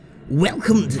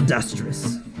Welcome to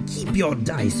Dustress. Keep your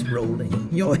dice rolling,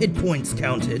 your hit points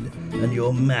counted, and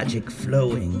your magic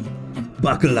flowing.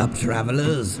 Buckle up,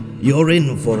 travelers. You're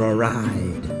in for a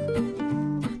ride.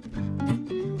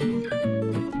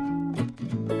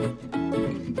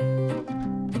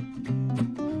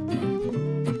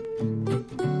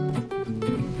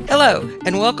 Hello,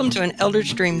 and welcome to an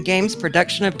Eldritch Dream Games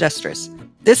production of Dustress.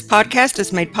 This podcast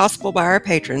is made possible by our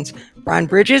patrons, Brian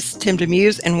Bridges, Tim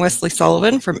Demuse, and Wesley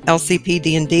Sullivan from LCP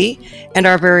D&D, and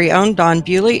our very own Don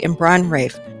Bewley and Brian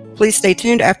Rafe. Please stay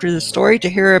tuned after the story to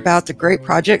hear about the great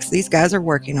projects these guys are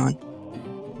working on.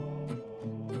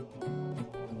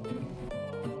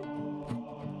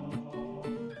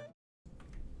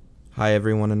 Hi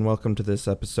everyone, and welcome to this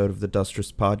episode of the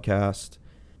Dustress Podcast.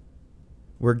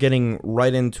 We're getting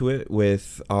right into it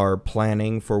with our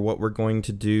planning for what we're going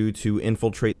to do to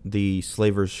infiltrate the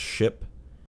slaver's ship.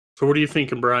 So what are you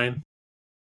thinking, Brian?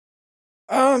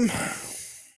 I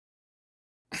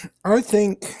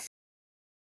think...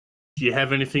 Do you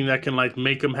have anything that can,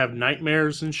 make them have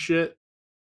nightmares and shit?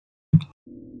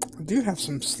 I do have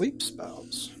some sleep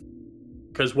spells.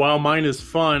 Because while mine is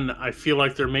fun, I feel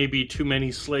like there may be too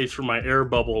many slaves for my air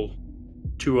bubble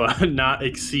to not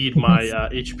exceed my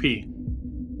HP.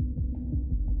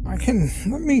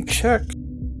 Let me check.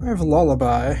 I have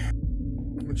Lullaby,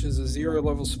 which is a 0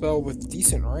 level spell with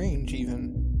decent range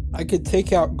even. I could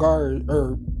take out guard,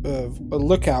 or a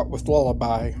lookout with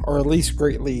Lullaby, or at least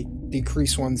greatly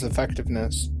decrease one's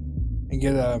effectiveness, and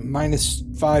get a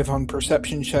 -5 on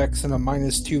perception checks and a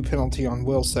 -2 penalty on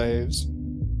will saves.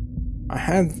 I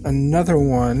had another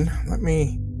one,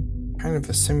 kind of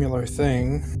a similar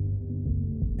thing.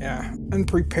 Yeah,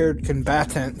 Unprepared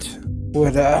Combatant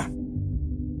would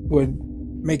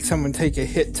make someone take a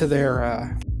hit to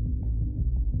their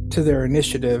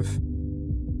initiative.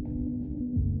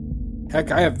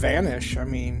 Heck, I have Vanish.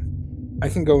 I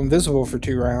can go invisible for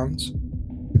 2 rounds.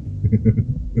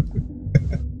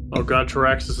 Oh god,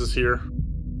 Taraxis is here.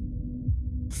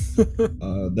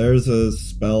 There's a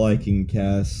spell I can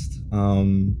cast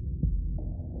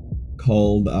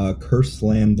called Curse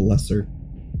Land Lesser.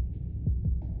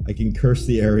 I can curse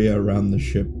the area around the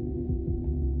ship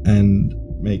and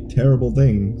make terrible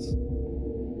things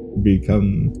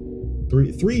become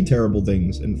three terrible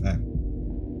things, in fact.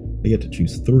 I get to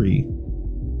choose 3.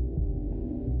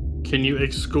 Can you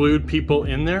exclude people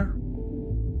in there?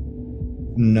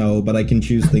 No, but I can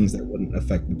choose things that wouldn't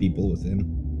affect the people within.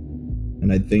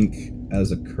 And I think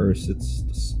as a curse it's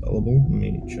dispellable. Let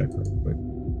me check real quick.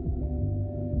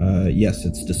 Yes,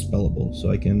 it's dispellable,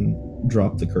 so I can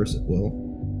drop the curse at will.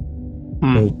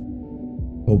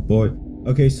 Oh boy.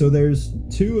 Okay, so there's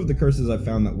 2 of the curses I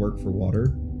found that work for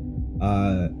water,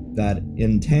 that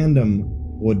in tandem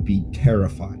would be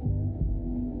terrifying.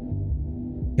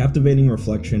 Captivating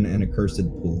Reflection and Accursed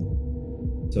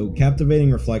Pool. So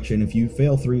Captivating Reflection, if you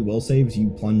fail 3 will saves,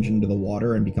 you plunge into the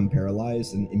water and become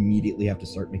paralyzed and immediately have to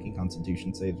start making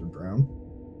Constitution saves or drown.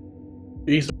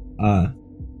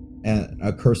 And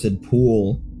Accursed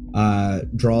Pool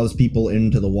draws people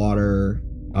into the water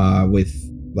with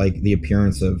the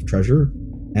appearance of treasure,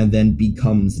 and then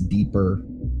becomes deeper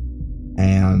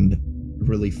and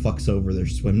really fucks over their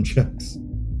swim checks.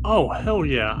 Oh, hell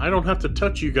yeah. I don't have to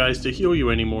touch you guys to heal you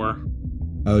anymore.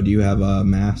 Oh, do you have a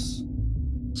mass?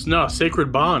 No,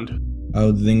 Sacred Bond.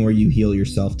 Oh, the thing where you heal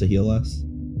yourself to heal us?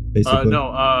 Basically?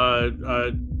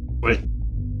 Wait.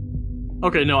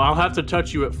 Okay, no, I'll have to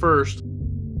touch you at first,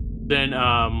 then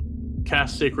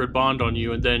cast Sacred Bond on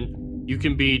you, and then you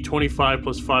can be 25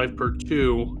 plus 5 per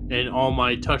 2, and all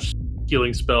my touch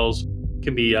healing spells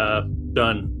can be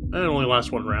done. It only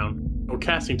lasts 1 round. Oh,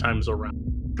 casting time is a round.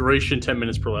 Duration 10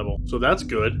 minutes per level. So that's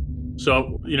good.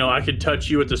 So, I could touch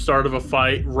you at the start of a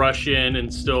fight, rush in,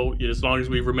 and still, as long as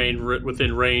we remain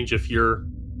within range if you're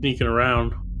sneaking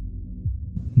around.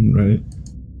 Right.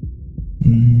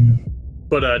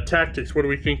 But tactics, what are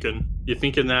we thinking? You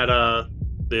thinking that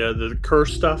the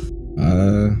curse stuff?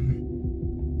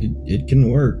 It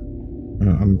can work.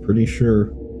 I'm pretty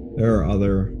sure there are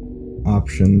other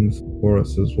options for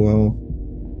us as well.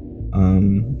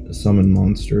 Summon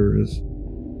Monster is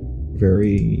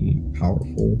very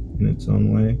powerful in its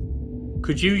own way.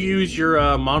 Could you use your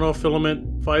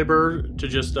monofilament fiber to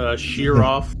just shear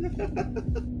off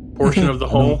portion of the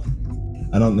hull?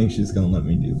 I don't think she's gonna let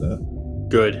me do that.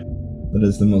 Good. That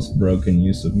is the most broken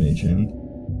use of Mage Hand.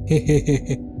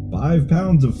 5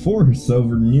 pounds of force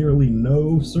over nearly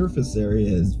no surface area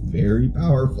is very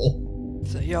powerful.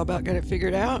 So y'all about got it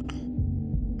figured out?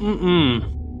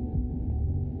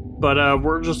 But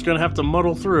we're just gonna have to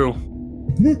muddle through.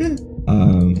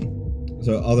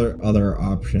 So other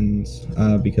options,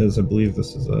 because I believe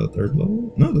this is a 3rd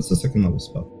level. No, this is a 2nd level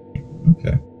spell.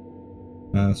 Okay.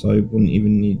 So I wouldn't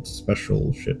even need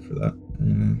special shit for that.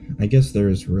 I guess there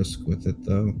is risk with it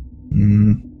though.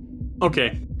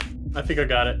 Okay, I think I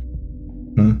got it.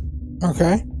 Huh?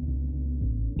 Okay.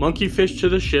 Monkey fish to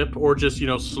the ship, or just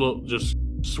just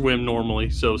swim normally.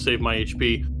 So save my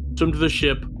HP. Swim to the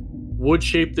ship. Wood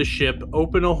shape the ship.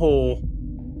 Open a hole.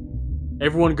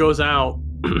 Everyone goes out.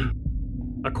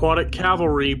 Aquatic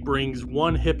cavalry brings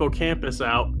 1 hippocampus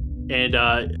out, and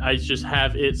I just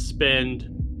have it spend.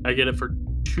 I get it for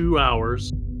 2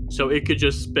 hours, so it could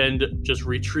just spend just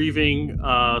retrieving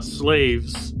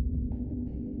slaves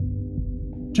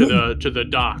to the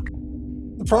dock.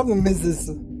 The problem is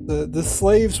the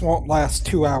slaves won't last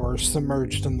 2 hours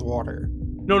submerged in the water.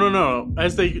 No.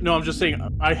 I'm just saying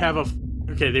I have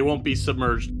okay, they won't be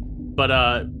submerged,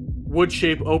 but wood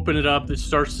shape, open it up, it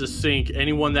starts to sink.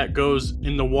 Anyone that goes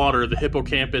in the water, the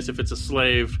hippocampus, if it's a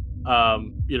slave,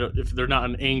 if they're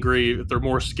not angry, if they're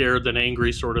more scared than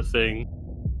angry sort of thing.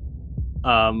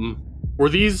 Were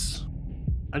these,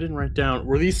 I didn't write down,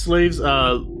 were these slaves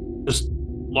just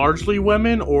largely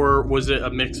women, or was it a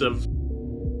mix of?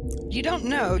 You don't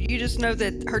know. You just know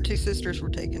that her 2 sisters were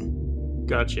taken.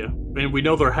 Gotcha. And we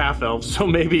know they're half-elves, so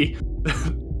maybe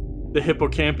the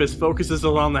hippocampus focuses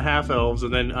on the half-elves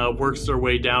and then works their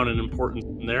way down in importance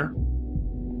from there.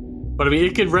 But I mean,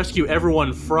 it could rescue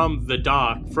everyone from the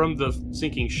dock, from the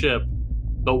sinking ship,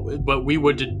 but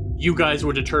you guys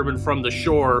would determine from the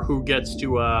shore who gets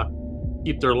to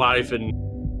keep their life, and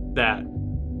that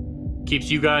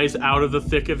keeps you guys out of the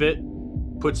thick of it,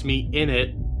 puts me in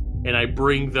it, and I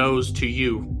bring those to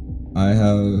you. I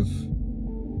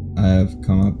have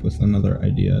come up with another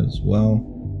idea as well.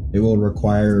 It will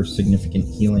require significant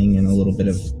healing and a little bit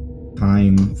of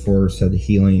time for said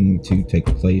healing to take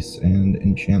place and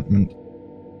enchantment.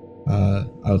 I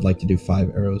would like to do 5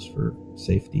 arrows for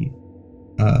safety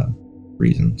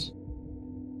reasons.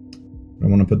 I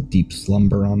want to put deep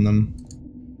slumber on them.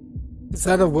 Is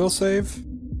that a will save?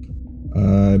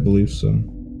 I believe so.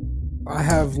 I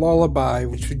have lullaby,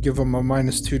 which would give them a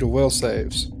 -2 to will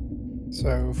saves.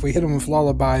 So if we hit them with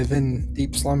lullaby, then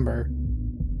deep slumber.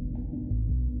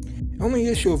 The only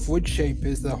issue of wood shape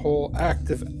is the whole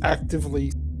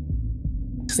actively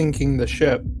sinking the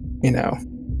ship,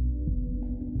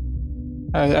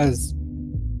 as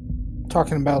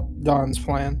talking about Don's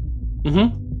plan.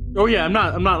 Oh yeah, I'm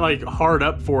not like hard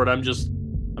up for it. I'm just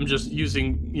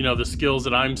using the skills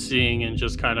that I'm seeing and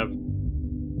just kind of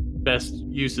best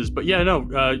uses. But yeah, no,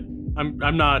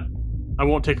 I'm not. I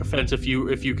won't take offense if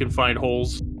you can find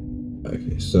holes.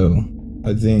 Okay, so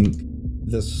I think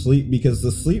the sleep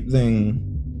thing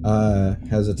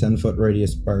has a 10-foot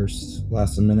radius burst,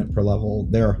 lasts a minute per level.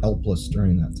 They're helpless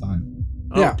during that time.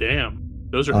 Oh Yeah. damn,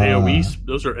 those are AOE.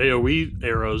 Those are AOE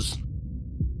arrows.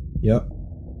 Yep.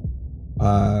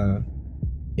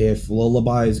 If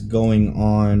lullaby is going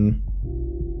on,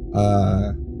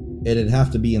 it'd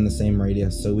have to be in the same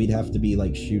radius, so we'd have to be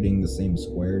like shooting the same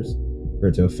squares for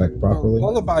it to affect properly.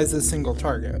 Well, lullaby is a single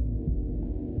target.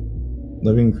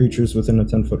 Living creatures within a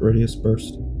 10-foot radius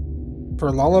burst.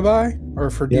 For lullaby or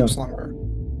for deep Yeah. slumber?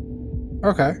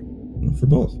 Okay. For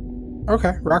both.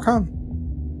 Okay, rock on.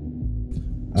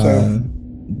 So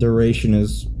Duration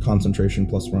is concentration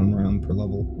plus 1 round per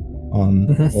level on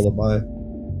lullaby.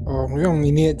 well, we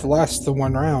only need it to last the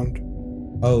 1 round.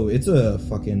 Oh, it's a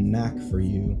fucking knack for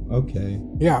you. Okay.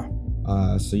 Yeah.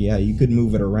 So yeah, you could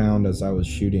move it around as I was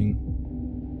shooting.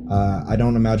 I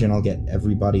don't imagine I'll get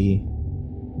everybody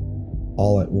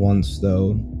all at once,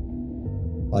 though.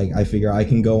 Like, I figure I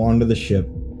can go onto the ship,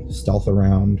 stealth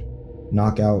around,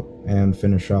 knock out and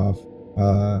finish off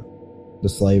the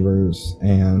slavers,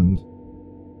 and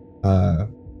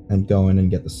go in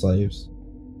and get the slaves.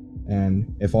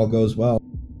 And if all goes well,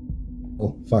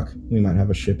 fuck, we might have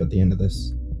a ship at the end of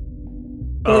this.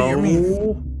 Oh, you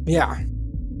mean- Yeah.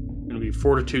 Gonna be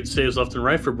fortitude saves left and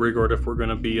right for Brigord if we're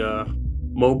gonna be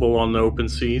mobile on the open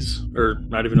seas, or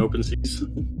not even open seas.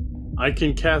 I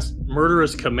can cast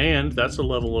Murderous Command. That's a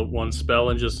level of 1 spell,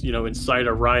 and just incite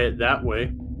a riot that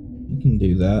way. You can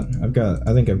do that.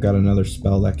 I think I've got another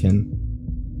spell that can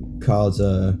cause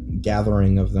a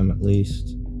gathering of them at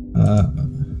least.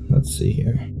 Let's see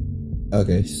here.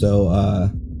 Okay,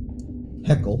 so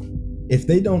Heckle. If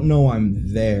they don't know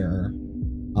I'm there,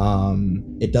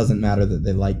 it doesn't matter that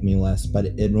they like me less, but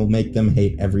it will make them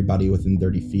hate everybody within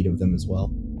 30 feet of them as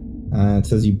well. It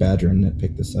says you badger and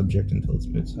nitpick the subject until it's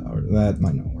moved sour. That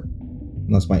might not work.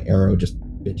 Unless my arrow just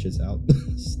bitches out.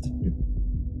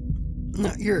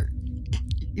 No, your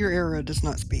arrow does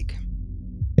not speak.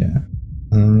 Yeah.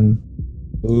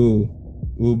 Ooh.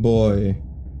 Ooh boy.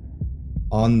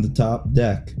 On the top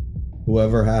deck,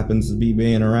 whoever happens to be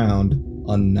being around,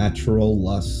 unnatural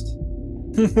lust.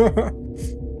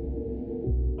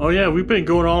 Oh yeah, we've been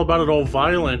going all about it all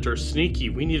violent or sneaky.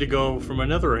 We need to go from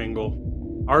another angle.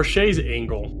 Arche's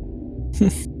angle.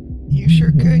 You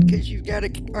sure could, because you've got a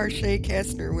Arche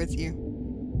caster with you.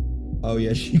 Oh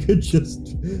yeah, she could just...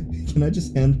 Can I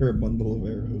just hand her a bundle of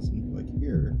arrows and be like,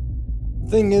 here?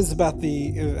 Thing is about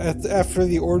after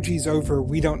the orgy's over,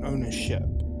 we don't own a ship.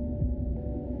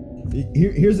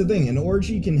 Here's the thing, an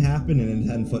orgy can happen in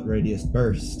a 10-foot radius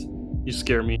burst. You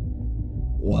scare me.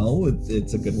 Well,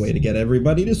 it's a good way to get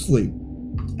everybody to sleep.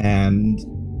 And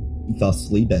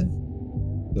thusly dead.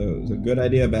 So it was a good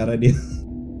idea, bad idea.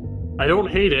 I don't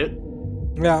hate it.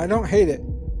 Yeah, I don't hate it.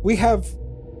 We have...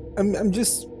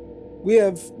 We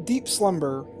have Deep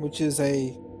Slumber, which is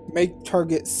a make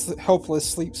target helpless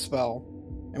sleep spell.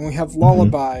 And we have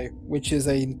Lullaby, which is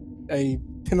a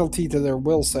penalty to their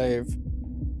will save.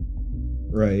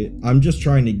 Right. I'm just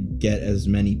trying to get as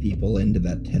many people into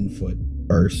that 10-foot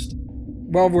burst.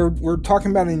 Well, we're talking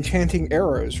about enchanting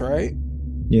arrows, right?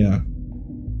 Yeah.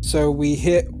 So we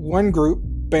hit one group,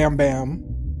 bam bam.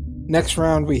 Next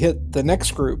round we hit the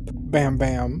next group, bam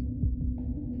bam.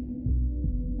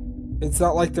 It's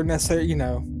not like they're necessarily,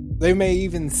 they may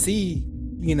even see,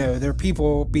 their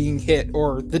people being hit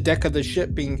or the deck of the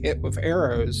ship being hit with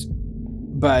arrows.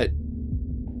 But,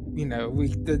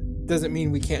 that doesn't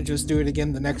mean we can't just do it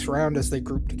again the next round as they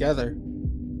group together.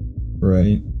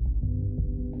 Right.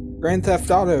 Grand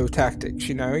Theft Auto tactics,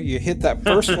 you hit that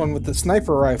first one with the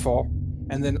sniper rifle,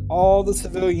 and then all the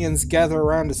civilians gather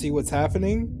around to see what's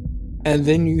happening, and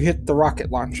then you hit the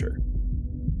rocket launcher.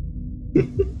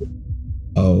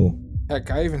 Oh. Heck,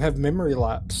 I even have memory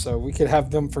lapse, so we could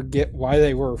have them forget why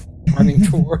they were running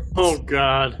towards. Oh,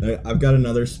 God. I've got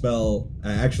another spell.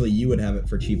 Actually, you would have it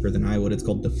for cheaper than I would. It's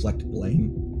called Deflect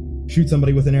Blame. Shoot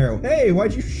somebody with an arrow. Hey,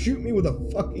 why'd you shoot me with a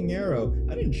fucking arrow?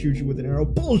 I didn't shoot you with an arrow.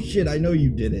 Bullshit, I know you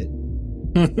did it.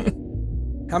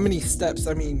 How many steps?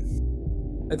 I mean,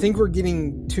 I think we're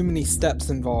getting too many steps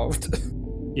involved.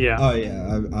 Yeah. Oh,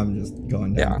 yeah, I'm just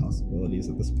going down possibilities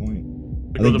at this point.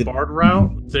 We go the Bard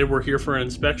route. They were here for an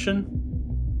inspection.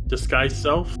 Disguise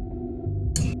self. I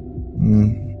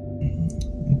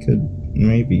could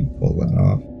maybe pull that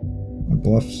off. My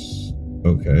bluff's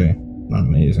okay. Not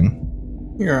amazing.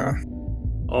 Yeah.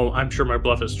 Oh, I'm sure my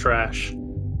bluff is trash.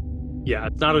 Yeah,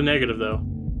 it's not a negative, though.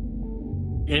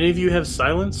 Any of you have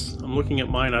silence? I'm looking at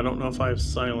mine. I don't know if I have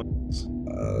silence.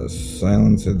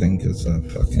 Silence, I think, is a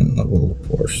fucking level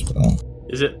 4 spell.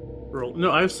 Is it?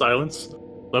 No, I have silence.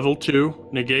 Level 2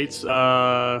 negates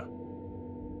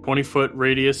 20-foot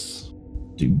radius.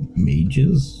 Do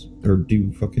mages or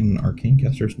do fucking arcane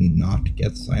casters not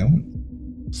get silent?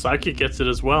 Psychic gets it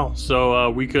as well.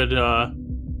 So we could... we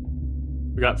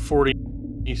got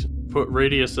 40-foot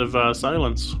radius of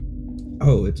silence.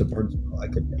 Oh, it's a bard spell. I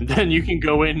could... And then you can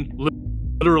go in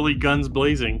literally guns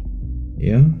blazing.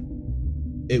 Yeah.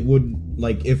 It would,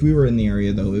 like, if we were in the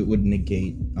area, though, it would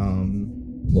negate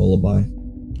Lullaby.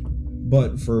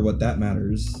 But for what that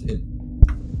matters,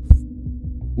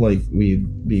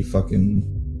 we'd be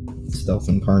fucking stealth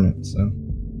incarnate, so.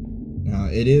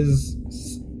 It is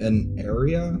an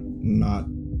area, not,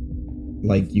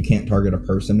 like, you can't target a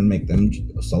person and make them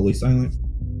solely silent.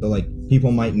 So, like,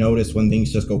 people might notice when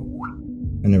things just go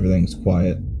and everything's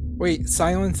quiet. Wait,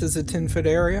 silence is a 10-foot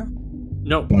area?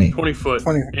 No, 20 foot.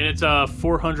 20. And it's a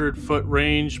 400-foot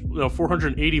range,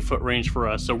 480-foot range for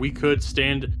us. So we could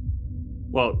stand,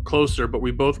 closer, but we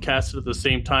both cast it at the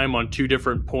same time on 2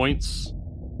 different points.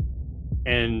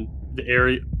 And the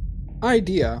area...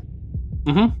 Idea.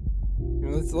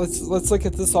 Mm-hmm. Let's look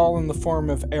at this all in the form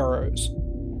of arrows.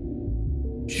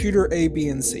 Shooter A, B,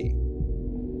 and C.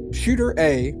 Shooter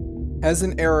A has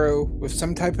an arrow with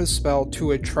some type of spell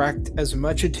to attract as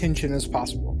much attention as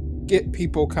possible. Get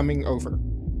people coming over.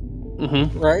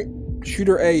 Mm-hmm. Right?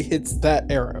 Shooter A hits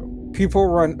that arrow. People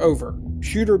run over.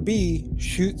 Shooter B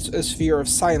shoots a sphere of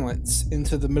silence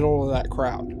into the middle of that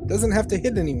crowd. Doesn't have to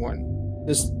hit anyone.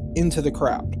 Just into the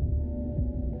crowd.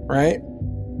 Right?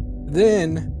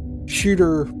 Then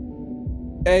Shooter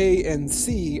A and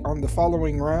C on the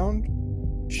following round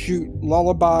shoot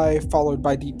Lullaby followed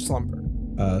by Deep Slumber.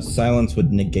 Silence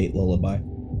would negate Lullaby.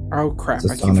 Oh crap,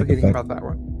 I keep forgetting about that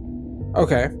one.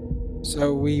 Okay.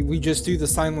 So we just do the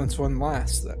silence one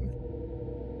last then.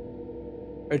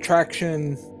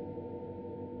 Attraction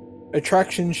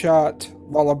shot,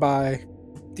 Lullaby,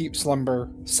 Deep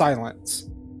Slumber, silence.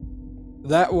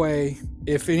 That way,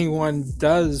 if anyone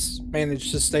does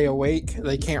manage to stay awake,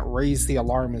 they can't raise the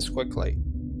alarm as quickly.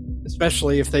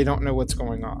 Especially if they don't know what's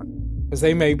going on. Because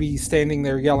they may be standing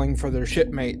there yelling for their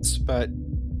shipmates, but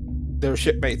their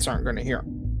shipmates aren't going to hear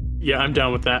them. Yeah, I'm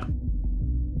down with that.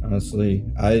 Honestly,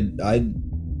 I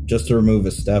just to remove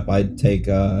a step, I'd take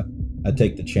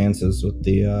the chances with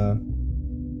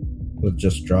with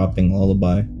just dropping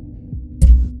Lullaby.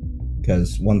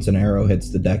 Because once an arrow hits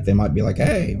the deck, they might be like,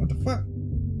 "Hey, what the fuck?"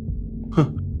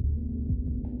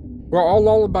 Well, all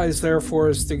Lullaby is there for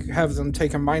is to have them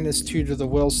take a -2 to the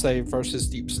will save versus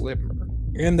Deep Slumber.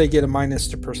 And they get a -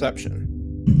 to perception.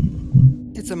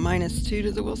 It's a -2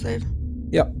 to the will save?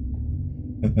 Yep.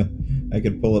 I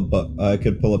could pull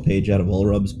a page out of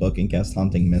Ulrub's book and cast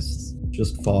Haunting Mists.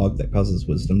 Just fog that causes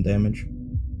wisdom damage.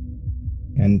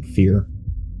 And fear.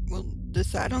 Well,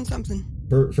 decide on something.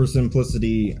 For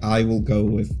simplicity, I will go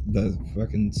with the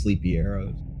fucking sleepy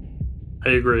arrows. I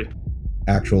agree.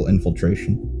 Actual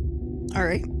infiltration. All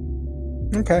right.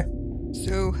 Okay.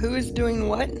 So who is doing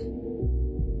what?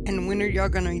 And when are y'all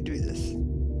gonna do this?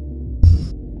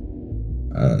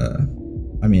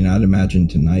 I mean, I'd imagine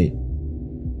tonight.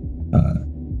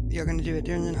 You're gonna do it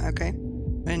during the night, okay?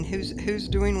 And who's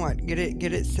doing what? Get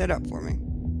it set up for me.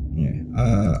 Yeah.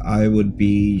 I would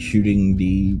be shooting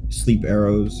the sleep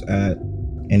arrows at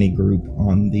any group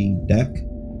on the deck,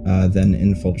 then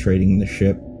infiltrating the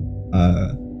ship,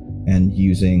 and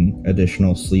using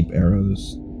additional sleep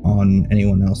arrows on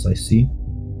anyone else I see.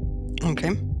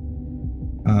 Okay.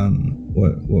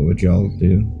 What would y'all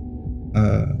do?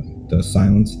 The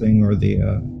silence thing or the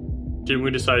Didn't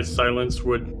we decide silence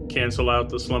would cancel out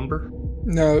the slumber?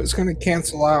 No, it's going to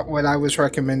cancel out what I was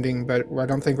recommending, but I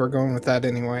don't think we're going with that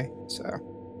anyway. So.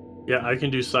 Yeah, I can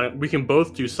do we can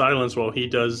both do silence while he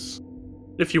does,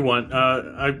 if you want.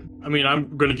 I mean,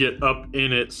 I'm gonna get up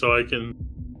in it so I can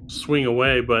swing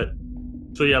away, but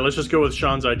so yeah, let's just go with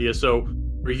Sean's idea. So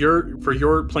for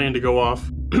your plan to go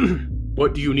off,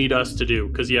 what do you need us to do?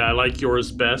 Because yeah, I like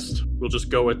yours best. We'll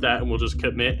just go with that and we'll just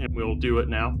commit and we'll do it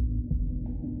now.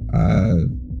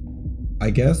 I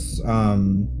guess.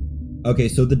 Okay,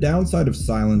 so the downside of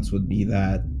silence would be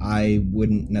that I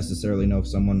wouldn't necessarily know if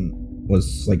someone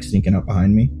was like sneaking up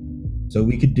behind me. So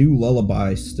we could do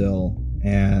Lullaby still,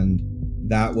 and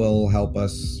that will help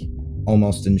us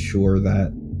almost ensure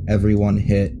that everyone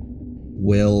hit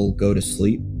will go to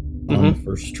sleep on the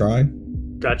first try.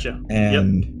 Gotcha.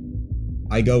 And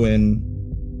I go in,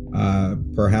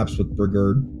 perhaps with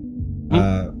Brigurd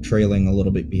trailing a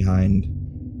little bit behind,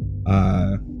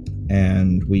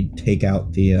 and we take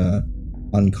out the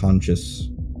unconscious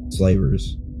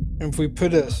slavers. If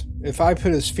I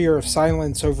put a sphere of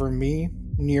silence over me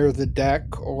near the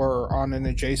deck or on an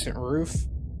adjacent roof,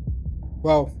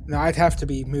 well, no, I'd have to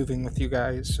be moving with you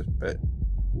guys, but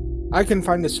I can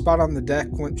find a spot on the deck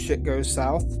once shit goes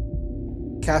south,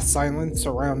 cast silence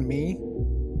around me,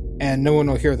 and no one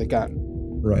will hear the gun.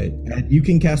 Right. And you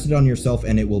can cast it on yourself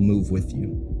and it will move with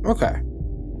you. Okay.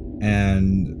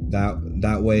 And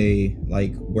that way,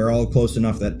 like, we're all close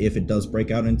enough that if it does break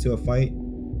out into a fight,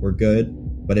 we're good.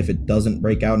 But if it doesn't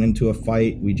break out into a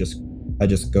fight, I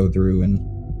just go through and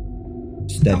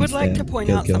I would like to point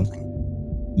out something.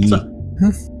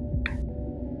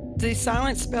 The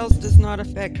silence spells does not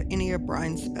affect any of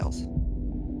Brian's spells.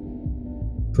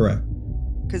 Correct.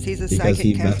 Because he's a Because psychic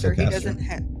he's caster. He Vessel doesn't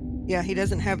have. Yeah, he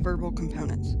doesn't have verbal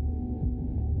components.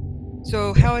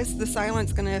 So how is the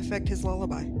silence going to affect his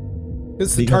lullaby?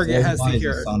 Because the target has to Lullaby is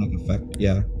hear a it. sonic effect.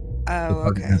 Yeah. Oh, The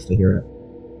target okay. has to hear it.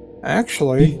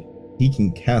 Actually, He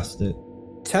can cast it.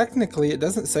 technically, it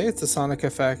doesn't say it's a sonic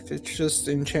effect. It's just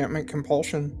enchantment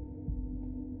compulsion.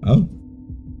 Oh,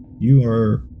 you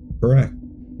are correct.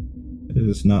 It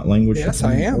is not language. Yes,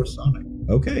 I am. Or sonic.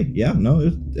 Okay, yeah, no,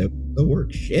 it will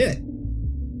work. Shit,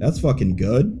 that's fucking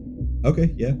good.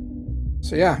 Okay, yeah,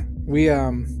 So yeah, we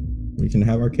can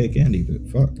have our cake and eat it.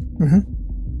 Fuck.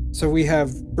 So we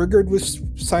have Brigurd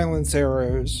with silence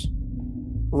arrows,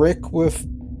 Rick with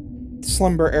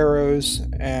slumber arrows,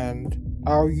 and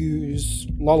I'll use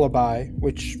Lullaby,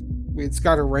 which it's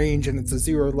got a range and it's a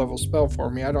 0 level spell for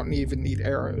me. I don't even need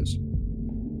arrows.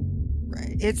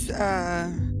 Right. It's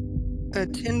a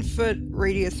 10-foot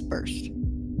radius burst.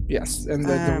 Yes, and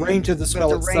the range of the but spell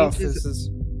the itself range is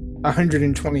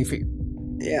 120 feet.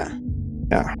 Yeah.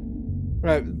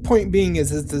 Point being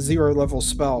is it's a 0 level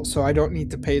spell, so I don't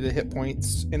need to pay the hit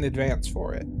points in advance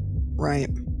for it. Right.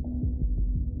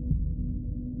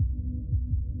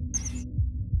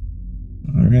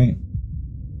 All right.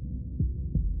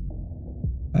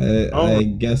 I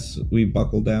guess we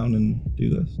buckle down and do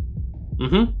this.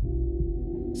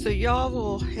 So y'all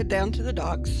will head down to the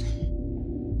docks.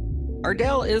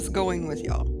 Ardell is going with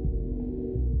y'all.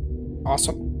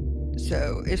 Awesome.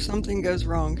 So if something goes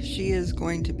wrong, she is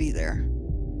going to be there.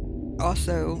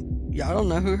 Also, y'all don't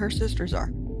know who her sisters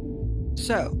are.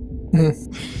 So,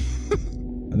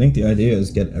 I think the idea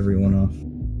is get everyone off.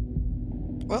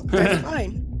 well, that's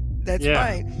fine. That's Yeah.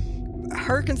 fine.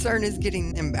 Her concern is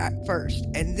getting them back first,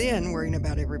 and then worrying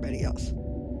about everybody else.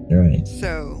 Right.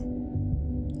 So,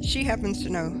 she happens to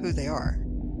know who they are,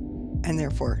 and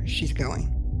therefore she's going.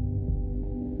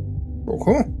 Well,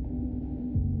 cool.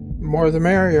 More the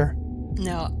merrier.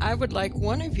 Now, I would like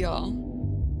one of y'all,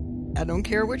 I don't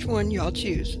care which one y'all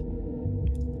choose,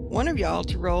 one of y'all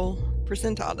to roll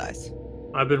percentile dice.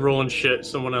 I've been rolling shit.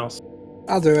 Someone else.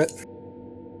 I'll do it.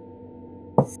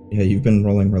 Yeah, you've been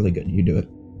rolling really good. You do it.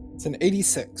 It's an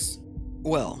 86.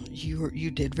 Well,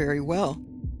 you did very well.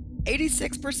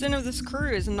 86% of this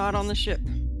crew is not on the ship.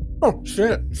 Oh,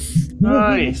 shit.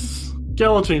 Nice.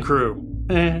 Skeleton crew.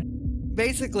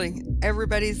 Basically,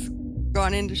 everybody's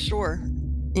gone into shore,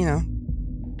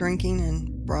 drinking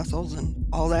and brothels and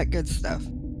all that good stuff.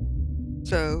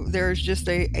 So there's just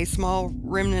a small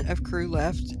remnant of crew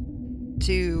left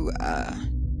to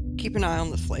keep an eye on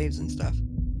the slaves and stuff.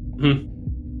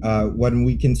 When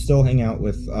we can still hang out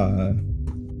with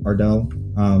Ardell,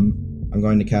 I'm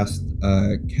going to cast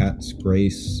Cat's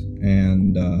Grace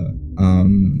and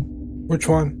Which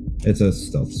one? it's a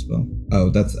stealth spell. Oh,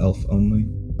 that's elf only.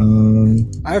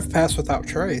 I have Pass Without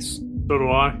Trace. So do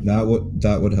I.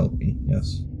 That would help me.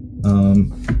 Yes.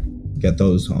 Get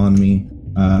those on me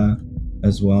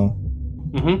as well.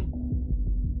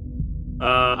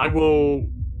 I will.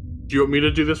 Do you want me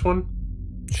to do this one?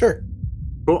 Sure.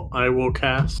 Cool. I will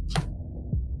cast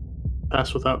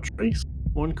Pass Without Trace.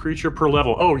 One creature per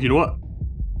level. Oh, you know what?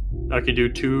 I can do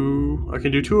two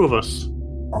of us.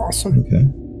 Awesome. Okay.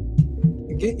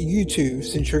 Get you two,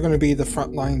 since you're going to be the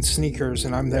frontline sneakers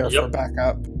and I'm there for Yep.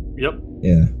 backup. Yep.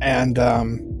 Yeah. And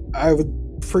I would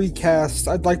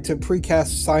I'd like to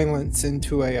precast Silence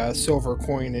into a silver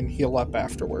coin and heal up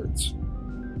afterwards.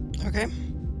 Okay.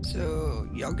 So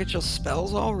y'all get your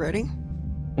spells all ready.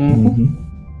 Let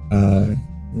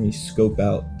me scope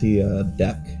out the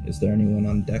deck. Is there anyone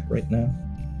on deck right now?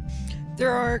 There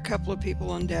are a couple of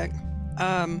people on deck.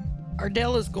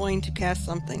 Ardell is going to cast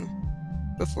something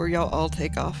before y'all all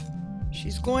take off.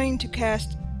 She's going to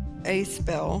cast a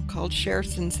spell called Share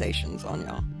Sensations on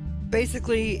y'all.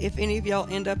 Basically, if any of y'all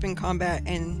end up in combat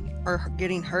and are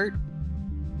getting hurt,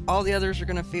 all the others are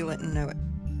going to feel it and know it.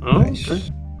 Oh, Nice. okay.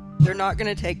 They're not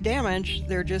going to take damage,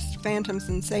 they're just phantom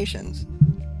sensations.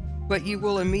 But you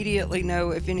will immediately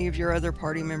know if any of your other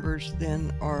party members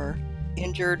then are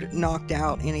injured, knocked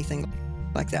out, anything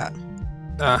like that.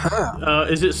 Uh-huh.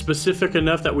 Is it specific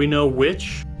enough that we know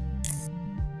which?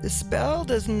 The spell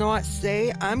does not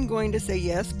say. I'm going to say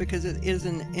yes because it is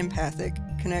an empathic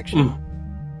connection.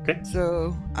 Okay.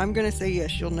 So I'm going to say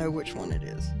yes, you'll know which one it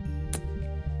is.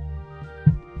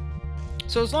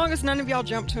 So as long as none of y'all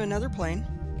jump to another plane,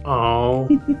 Oh.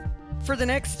 for the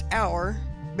next hour,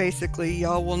 basically,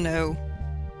 y'all will know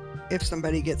if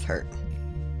somebody gets hurt.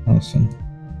 Awesome.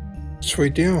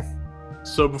 Sweet deal.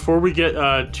 So before we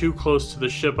get too close to the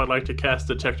ship, I'd like to cast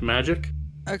Detect Magic.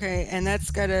 Okay, and that's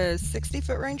got a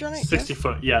 60-foot range on it? 60 yes?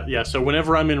 foot. Yeah. So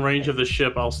whenever I'm in range of the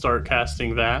ship, I'll start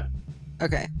casting that.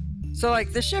 Okay. So,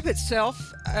 like, the ship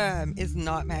itself is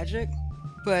not magic,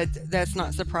 but that's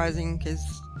not surprising because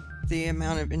the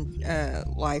amount of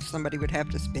life somebody would have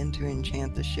to spend to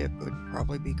enchant the ship would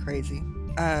probably be crazy.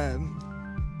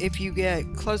 If you get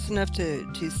close enough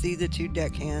to see the two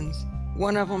deckhands,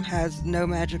 one of them has no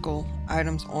magical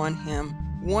items on him.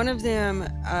 One of them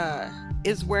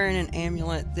is wearing an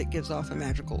amulet that gives off a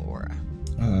magical aura.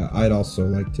 I'd also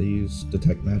like to use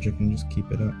Detect Magic and just keep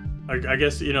it up. I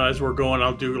guess, as we're going,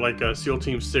 I'll do like a SEAL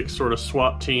Team 6 sort of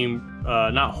swap team,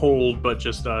 not hold, but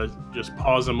just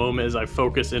pause a moment as I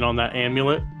focus in on that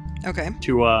amulet Okay.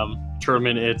 to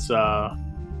determine its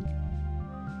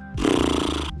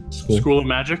School of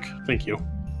Magic. Thank you.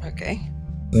 Okay.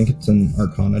 I think it's an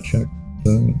Arcana check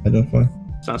to identify.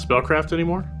 It's not spellcraft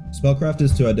anymore? Spellcraft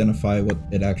is to identify what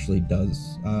it actually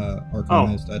does.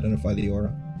 Arcana is to identify the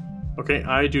aura. Okay,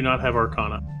 I do not have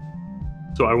Arcana,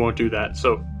 so I won't do that.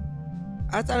 So,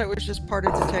 I thought it was just part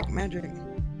of Detect Magic.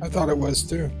 I thought it was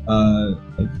too.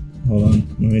 Hold on,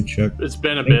 let me check. it's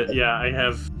been a bit. Yeah, I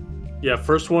have. Yeah,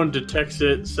 first one detects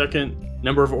it. Second,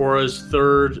 number of auras.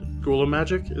 Third, School of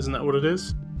Magic. Isn't that what it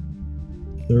is?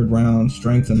 Third round,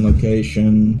 strength and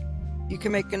location. You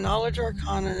can make a knowledge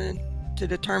arcana to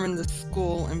determine the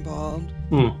school involved.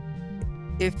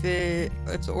 If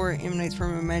its aura emanates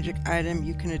from a magic item,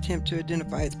 you can attempt to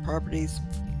identify its properties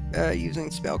using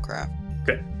spellcraft.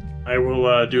 Okay, I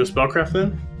will do a spellcraft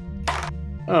then.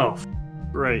 Oh,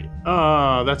 great.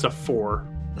 That's a 4.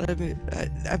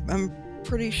 I'm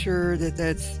pretty sure that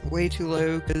that's way too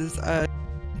low because to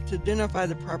identify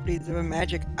the properties of a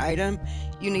magic item,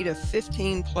 you need a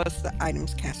 15 plus the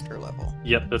item's caster level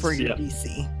Yep, that's for your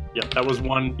DC. Yep, that was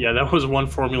one. Yeah, that was one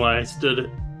formula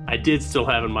I did still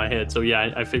have in my head. So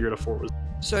yeah, I figured a 4 was.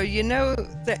 So you know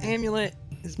the amulet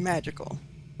is magical.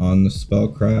 On the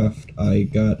spellcraft, I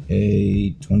got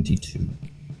a 22.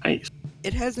 Nice.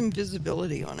 It has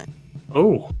invisibility on it.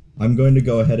 Oh, I'm going to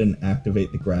go ahead and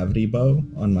activate the gravity bow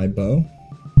on my bow.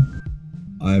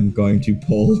 I'm going to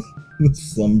pull the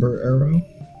slumber arrow.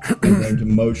 I'm going to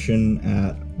motion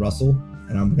at Russell,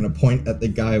 and I'm going to point at the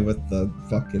guy with the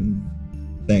fucking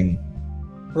thing.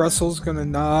 Russell's gonna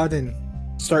nod and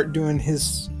start doing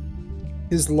his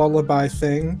lullaby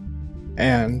thing.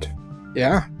 And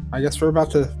yeah, I guess we're about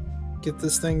to get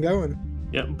this thing going.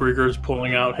 yep. Brigger's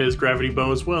pulling out his gravity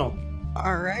bow as well.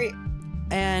 All right.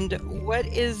 And what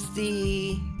is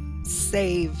the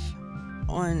save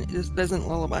on? Doesn't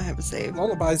Lullaby have a save?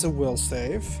 Lullaby's a will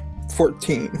save.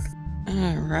 14.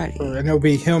 Alrighty. And it'll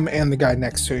be him and the guy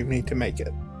next to him need to make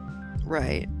it.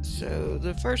 Right. So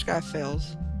the first guy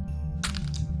fails.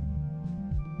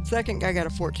 Second guy got a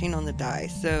 14 on the die,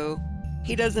 so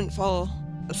he doesn't fall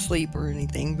asleep or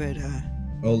anything, but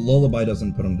Well, Lullaby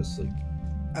doesn't put him to sleep.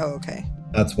 oh, okay.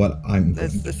 That's what I'm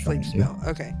That's going the to try sleep and do. spell.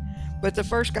 Okay. But the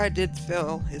first guy did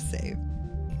fail his save.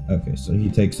 Okay, so he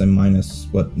takes a minus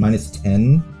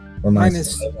 10? Or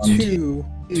Minus five on- 2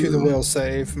 to the will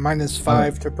save, minus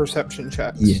 5 to perception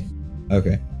checks. Yeah.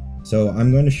 Okay. So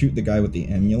I'm going to shoot the guy with the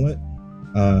amulet.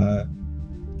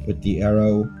 With the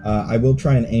arrow. I will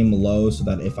try and aim low so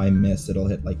that if I miss, it'll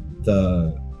hit like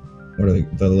the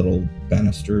little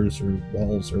banisters or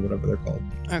walls or whatever they're called.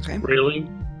 Okay.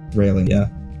 Railing. Railing, yeah.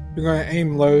 You're going to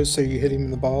aim low so you hit him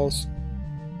in the balls.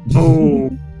 Oh.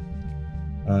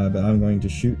 But I'm going to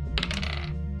shoot.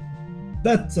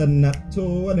 That's a nat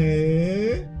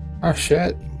 20. Oh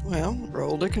shit. Well,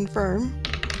 roll to confirm.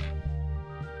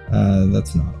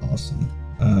 That's not awesome.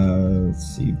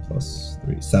 Let's see, plus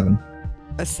 3, 7.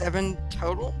 A 7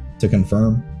 total? To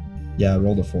confirm. Yeah, I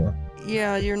rolled a 4.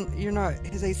 Yeah, you're not.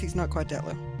 His AC's not quite that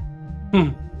low,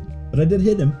 But I did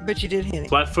hit him. but you did hit him.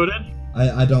 Flat-footed.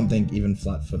 I don't think even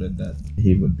flat-footed that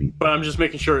he would be. But I'm just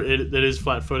making sure it is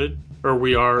flat-footed, or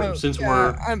we are Oh, since yeah,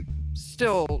 we're. I'm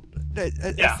still a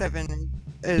Yeah. 7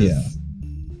 is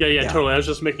Yeah. Yeah, Yeah. totally. I was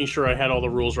just making sure I had all the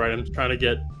rules right. I'm trying to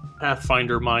get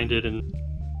Pathfinder-minded and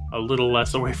a little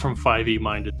less away from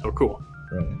 5e-minded. So cool.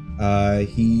 Right.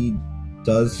 He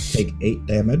does take 8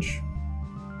 damage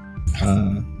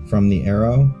from the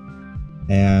arrow,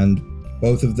 and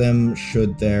both of them,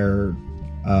 should their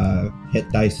hit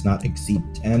dice not exceed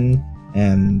 10,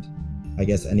 and I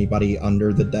guess anybody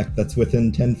under the deck that's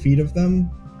within 10 feet of them,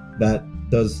 that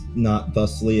does not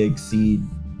thusly exceed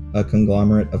a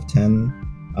conglomerate of 10,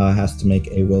 has to make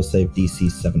a will save DC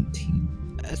 17.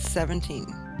 a 17.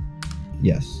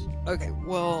 Yes. Okay,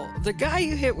 well, the guy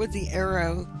you hit with the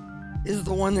arrow is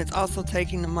the one that's also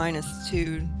taking the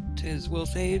 -2 to his will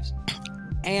saves,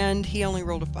 and he only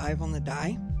rolled a 5 on the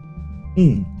die,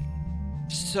 Hmm.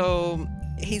 so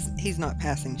he's not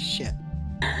passing shit.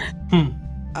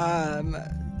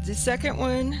 The second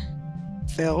one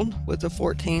failed with a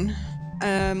 14.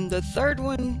 The third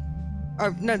one,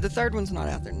 no, the third one's not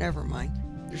out there. Never mind.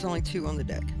 There's only 2 on the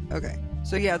deck. Okay,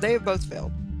 so yeah, they have both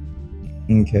failed.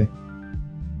 Okay.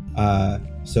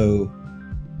 So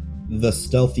the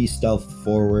stealth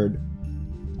forward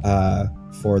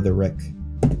for the Rick.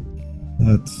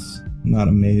 That's not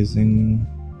amazing.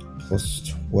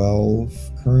 Plus 12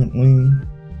 currently.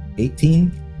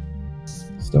 18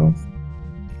 stealth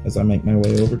as I make my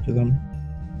way over to them.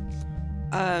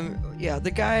 Yeah,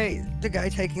 the guy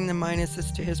taking the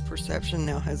minuses to his perception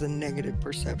now has a negative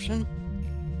perception.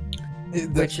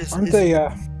 Which is- Aren't they,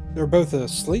 they're both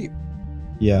asleep.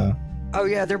 Yeah. Oh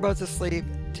yeah, they're both asleep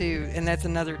too, and that's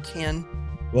another 10.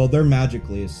 Well, they're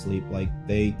magically asleep. Like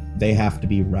they have to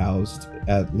be roused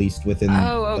at least within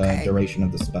Oh, okay. the duration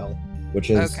of the spell, which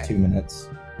is Okay. 2 minutes.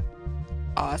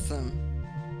 Awesome.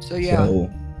 So yeah, So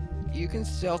you can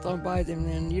stealth on by them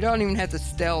then. You don't even have to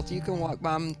stealth. You can walk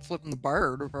by them flipping the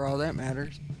bird for all that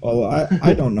matters. well,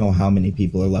 I don't know how many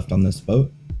people are left on this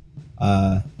boat.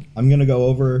 I'm gonna go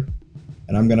over,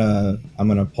 and I'm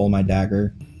gonna pull my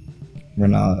dagger. I'm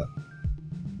gonna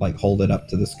like hold it up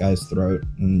to this guy's throat,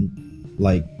 and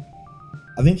like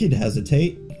I think he'd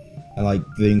hesitate and like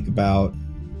think about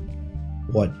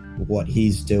what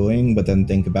he's doing, but then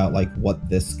think about like what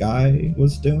this guy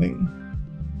was doing,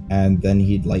 and then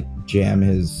he'd like jam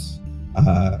his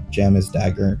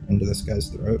dagger into this guy's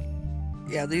throat.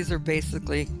 Yeah, these are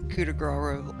basically coup de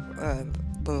grace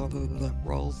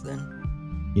rolls then.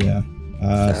 Yeah.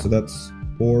 So that's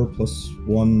 4 plus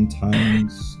 1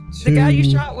 times 2. The guy you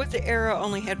shot with the arrow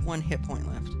only had 1 hit point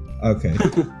left. Okay.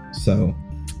 So,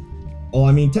 well,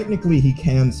 I mean, technically he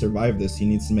can survive this. He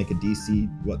needs to make a DC,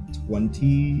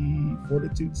 20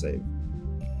 fortitude save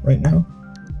right now?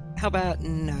 How about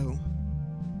no?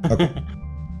 Okay.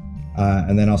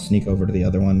 And then I'll sneak over to the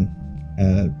other one,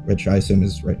 which I assume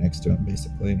is right next to him,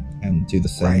 basically, and do the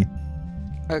same.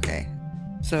 Right. Okay.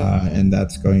 So. And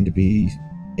that's going to be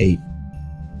 8.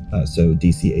 So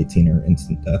DC 18 or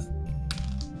instant death.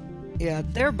 Yeah,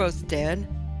 they're both dead.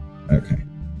 Okay.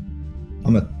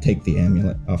 I'm gonna take the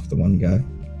amulet off the one guy.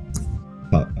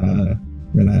 But I'm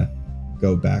gonna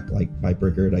go back by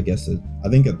Brigard, I guess. I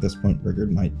think at this point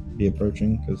Brigard might be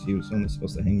approaching because he was only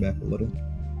supposed to hang back a little.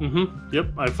 Mm-hmm.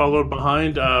 Yep, I followed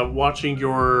behind, watching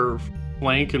your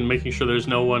flank and making sure there's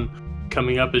no one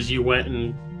coming up as you went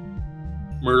and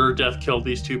murder, death, killed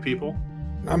these 2 people.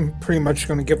 I'm pretty much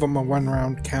going to give them a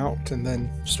 1-round count and then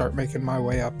start making my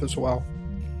way up as well.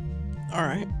 All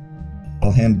right.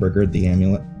 I'll hand Brigard the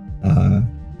amulet,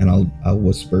 and I'll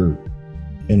whisper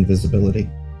invisibility.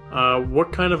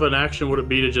 What kind of an action would it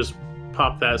be to just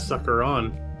pop that sucker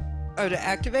on? Oh, to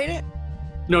activate it?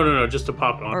 No, just to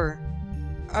pop it on. Or,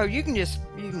 oh, you can just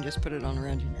put it on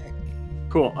around your neck.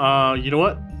 Cool. You know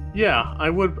what? Yeah, I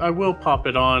will pop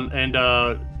it on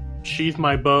and sheath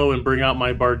my bow and bring out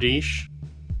my bardiche.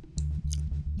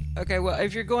 Okay, well,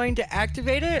 if you're going to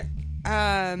activate it,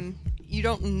 you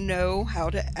don't know how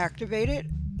to activate it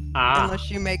unless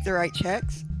you make the right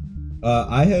checks.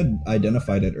 I had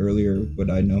identified it earlier. Would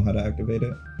I know how to activate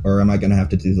it? Or am I going to have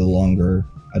to do the longer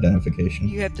identification?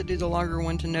 You have to do the longer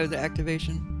one to know the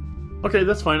activation. Okay,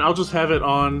 that's fine. I'll just have it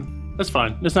on. That's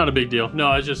fine. It's not a big deal. No,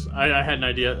 I had an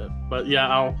idea. But yeah,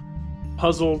 I'll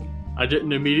puzzle. I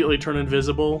didn't immediately turn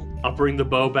invisible. I'll bring the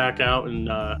bow back out and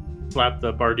slap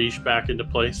the bardiche back into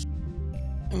place.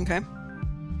 Okay.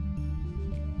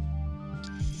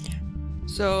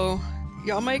 So,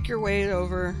 y'all make your way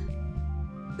over.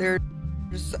 There's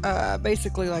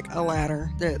basically like a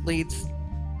ladder that leads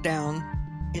down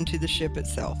into the ship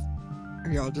itself.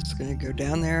 Are y'all just going to go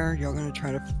down there? Y'all going to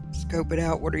try to scope it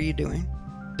out? What are you doing?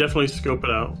 Definitely scope it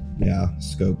out. Yeah,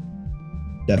 scope.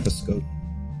 Defiscope.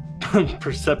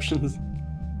 Perceptions.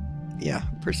 Yeah,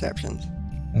 perceptions.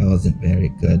 That wasn't very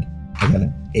good. I got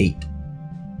an 8.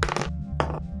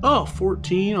 Oh,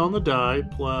 14 on the die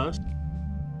plus...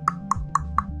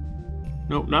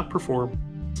 Nope, not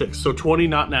perform. 6. So 20,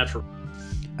 not natural.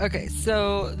 Okay,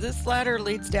 so this ladder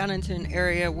leads down into an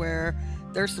area where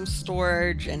there's some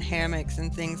storage and hammocks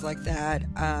and things like that.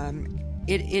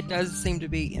 It does seem to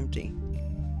be empty.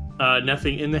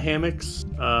 Nothing in the hammocks?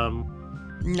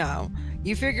 No.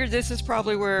 You figure this is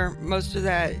probably where most of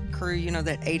that crew,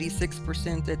 that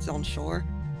 86% that's on shore.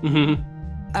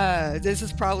 Mm-hmm. This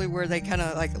is probably where they kind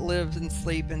of live and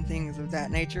sleep and things of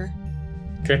that nature.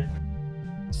 Okay.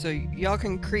 So y'all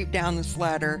can creep down this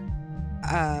ladder,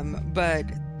 but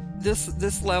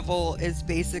this level is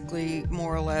basically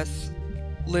more or less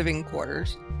living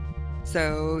quarters.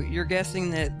 So you're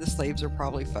guessing that the slaves are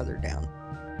probably further down.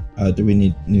 Do we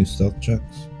need new stealth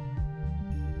checks?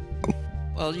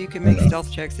 Well, you can make stealth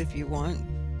checks if you want.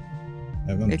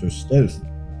 I want to stealth.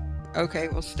 Okay,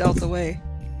 well, stealth away.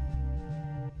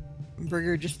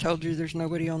 Brigger just told you there's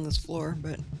nobody on this floor,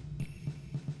 but...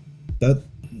 That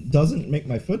doesn't make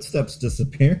my footsteps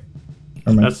disappear.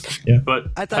 But I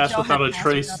thought Pass y'all Without had a Pass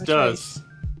Trace Without a does.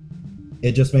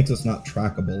 It just makes us not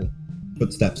trackable.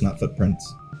 Footsteps, not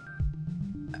footprints.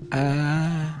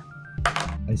 I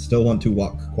still want to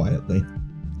walk quietly.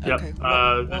 Yep, Okay,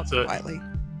 that's walk it. quietly.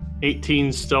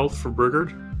 18 stealth for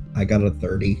Brigard. I got a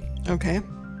 30. Okay.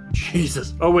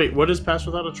 Jesus. Oh, wait, what is Pass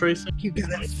Without a Trace? You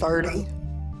got a 30.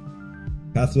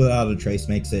 Path without a trace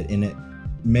makes you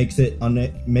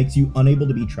unable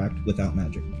to be tracked without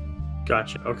magic.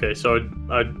 Gotcha. Okay, so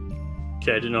I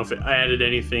didn't know if it added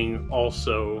anything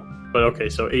also, but okay,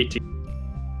 so 18.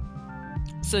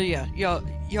 So yeah, y'all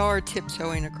are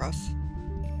tiptoeing across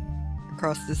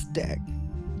this deck.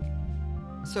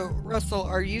 So Russell,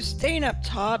 are you staying up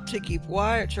top to keep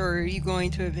watch, or are you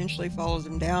going to eventually follow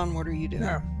them down? What are you doing?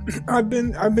 Yeah, I've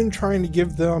been trying to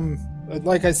give them,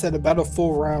 like I said, about a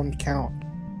full round count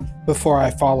before I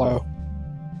follow.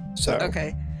 So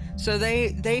Okay, so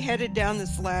they headed down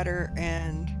this ladder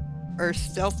and are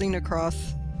stealthing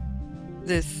across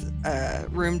this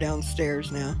room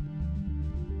downstairs now,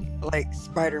 like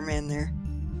Spider-Man there.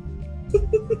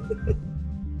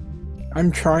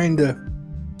 I'm trying to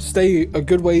stay a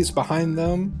good ways behind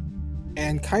them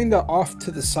and kind of off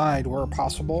to the side where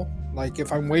possible. Like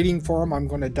if I'm waiting for them, I'm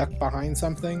going to duck behind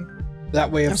something. That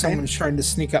way, if Okay. someone's trying to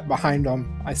sneak up behind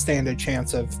them, I stand a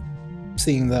chance of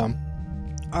seeing them.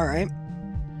 All right.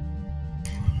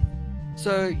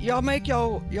 So y'all make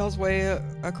y'all's way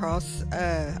across.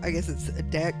 I guess it's a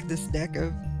deck. This deck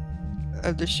of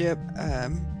the ship. I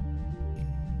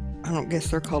don't guess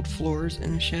they're called floors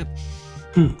in a ship.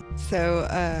 So,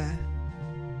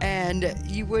 and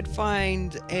you would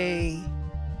find a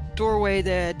doorway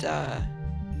that,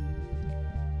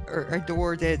 or a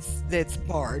door that's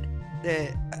barred,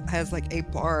 that has like a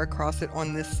bar across it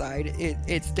on this side.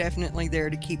 It's definitely there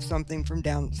to keep something from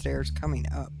downstairs coming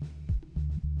up.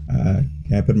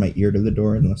 Can I put my ear to the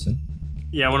door and listen?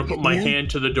 Yeah, I want to put my hand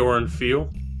to the door and feel.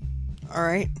 All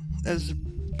right, those are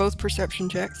both perception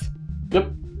checks.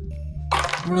 Yep.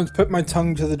 I'm going to put my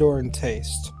tongue to the door and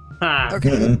taste. Ah.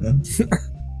 Okay.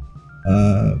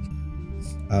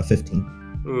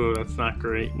 15. Ooh, that's not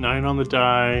great. 9 on the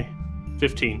die.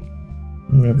 15.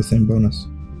 We have the same bonus.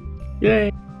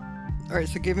 Yay. All right,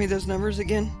 so give me those numbers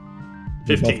again.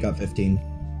 We 15. both got 15.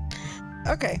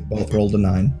 Okay. Both rolled a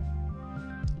 9.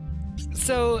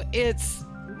 So it's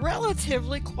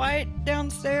relatively quiet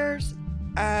downstairs.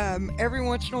 Every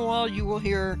once in a while you will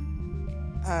hear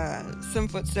some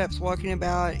footsteps walking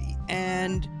about,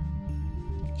 and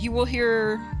you will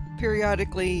hear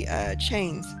periodically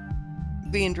chains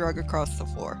being dragged across the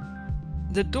floor.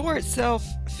 The door itself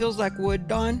feels like wood,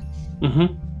 Don.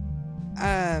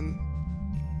 Mm-hmm.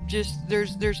 Just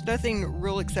there's nothing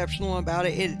real exceptional about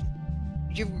it.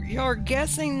 You're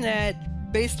guessing that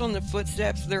based on the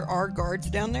footsteps, there are guards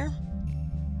down there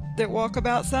that walk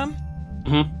about some.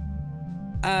 Mm-hmm.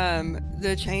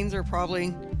 The chains are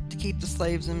probably to keep the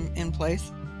slaves in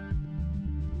place.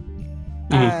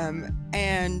 Mhm.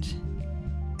 And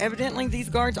evidently these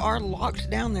guards are locked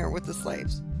down there with the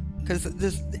slaves, because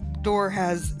this door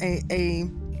has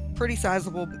a pretty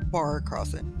sizable bar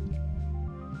across it.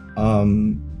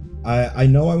 I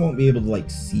know I won't be able to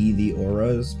like see the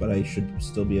auras, but I should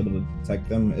still be able to detect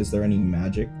them. Is there any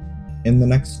magic in the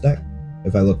next deck?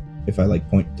 If I like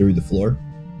point through the floor?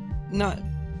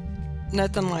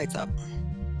 Nothing lights up.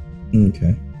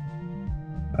 Okay.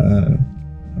 I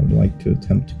would like to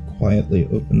attempt to quietly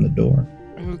open the door.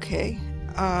 Okay.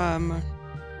 You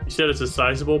said it's a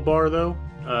sizable bar, though.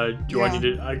 Do I Yeah. need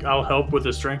to? I'll help with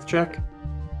a strength check.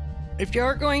 If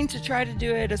you're going to try to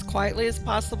do it as quietly as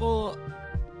possible,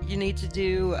 you need to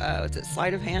do what's it,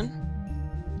 sleight of hand?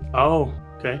 Oh,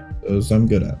 okay. Those I'm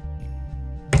good at.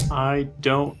 I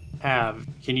don't have.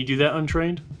 Can you do that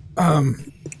untrained?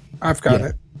 I've got Yeah.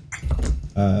 it.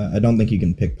 I don't think you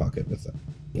can pickpocket with it.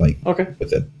 Like Okay.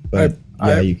 with it. But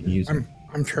you can use it.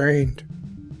 I'm trained.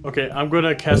 Okay, I'm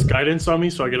gonna cast guidance on me,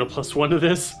 so I get a +1 to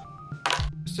this.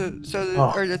 So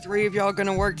Oh. are the three of y'all going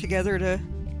to work together to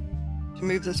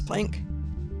move this plank?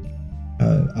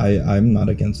 I'm not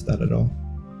against that at all.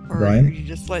 Or Brian? are you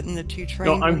just letting the two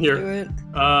trained I'm ones here. do it?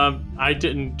 I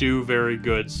didn't do very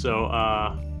good, so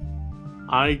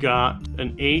I got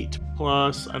an 8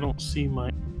 plus. I don't see my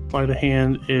sleight of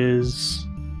hand is.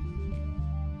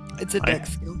 It's a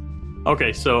dex skill.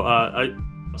 Okay, so I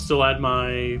still add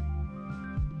my.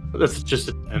 That's just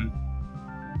a 10.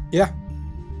 Yeah.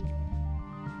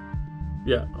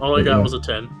 Yeah, all I got was a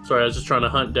 10. Sorry, I was just trying to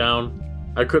hunt down.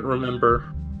 I couldn't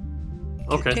remember.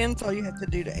 Okay, 10's all you have to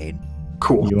do to aid.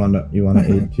 cool. You wanna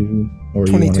aid too, or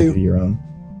you wanna 22. do your own?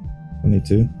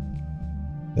 22.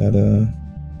 That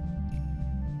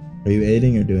are you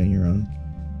aiding or doing your own?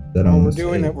 That Well, we're almost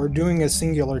doing aid. it. We're doing a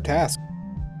singular task.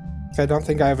 I don't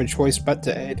think I have a choice but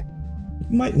to aid.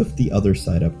 You might lift the other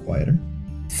side up quieter.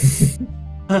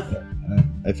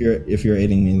 If you're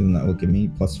aiding me, then that will give me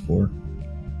 +4,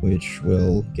 which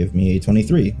will give me a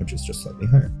 23, which is just slightly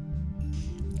higher.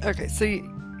 Okay, so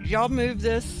y'all move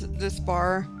this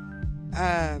bar,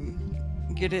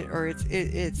 get it, or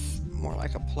it's more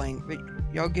like a plank, but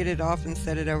y'all get it off and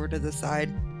set it over to the side.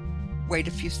 Wait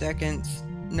a few seconds.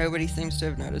 Nobody seems to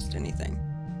have noticed anything.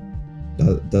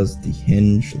 Does the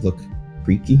hinge look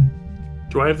creaky?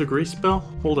 Do I have the grease spell?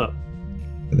 Hold up.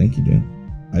 I think you do.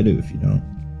 I do if you don't.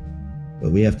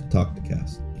 But we have to talk to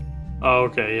Cass. Oh,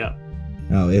 okay, yeah.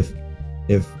 Now, if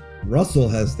Russell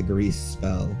has the grease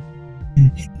spell,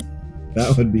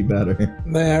 that would be better.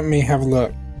 Let me have a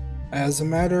look. As a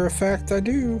matter of fact, I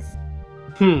do.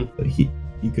 But he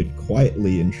could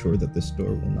quietly ensure that this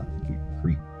door will not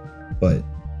creak. But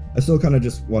I still kind of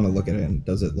just want to look at it. And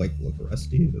does it look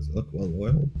rusty? Does it look well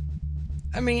oiled?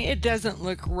 I mean, it doesn't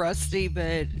look rusty,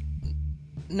 but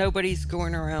nobody's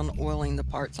going around oiling the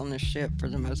parts on this ship for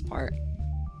the most part.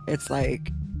 It's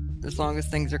like, as long as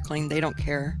things are clean, they don't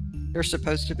care. They're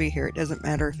supposed to be here. It doesn't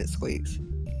matter if it squeaks.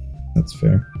 That's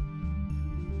fair.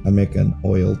 I make an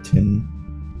oil tin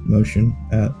motion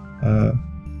at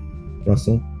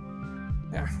Russell.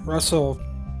 Yeah, Russell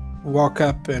walk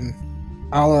up and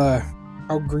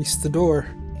I'll grease the door.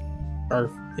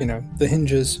 Or, the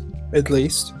hinges, at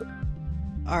least.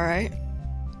 All right.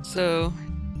 So,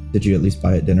 Did you at least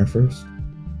buy it dinner first?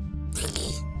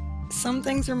 some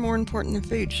things are more important than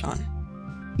food, Sean.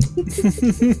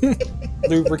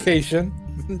 Lubrication,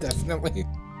 definitely.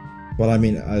 Well, I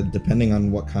mean, depending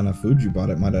on what kind of food you bought,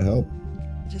 it might have helped.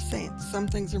 Just saying, some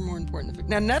things are more important than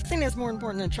food. Now, nothing is more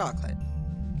important than chocolate,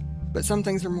 but some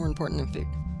things are more important than food.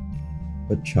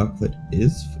 But chocolate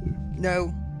is food.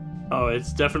 No, Oh,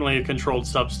 it's definitely a controlled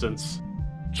substance.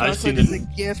 chocolate is a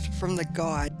gift from the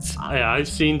gods. I've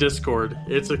seen Discord.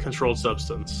 It's a controlled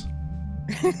substance.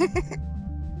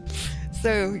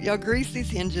 So, y'all grease these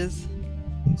hinges.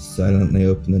 And silently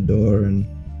open the door and...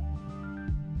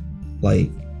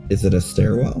 is it a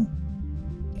stairwell?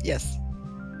 Yes.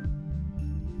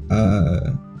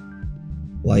 The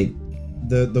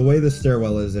way the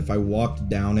stairwell is, if I walked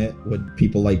down it, would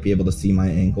people be able to see my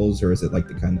ankles, or is it the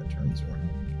kind that turns around?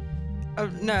 Oh,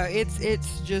 no,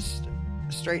 it's just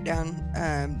straight down.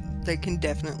 They can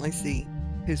definitely see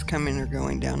who's coming or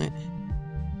going down it.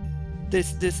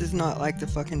 This is not like the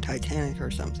fucking Titanic or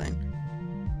something.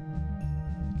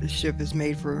 This ship is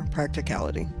made for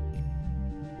practicality.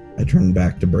 I turn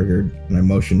back to Brigard and I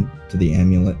motion to the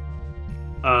amulet.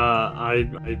 I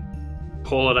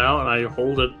pull it out and I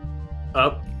hold it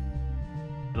up,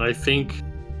 and I think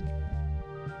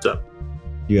it's up.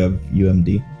 Do you have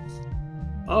UMD?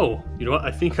 Oh, you know what?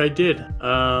 I think I did.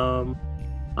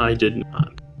 I did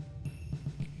not.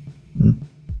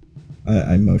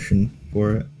 I motion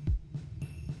for it.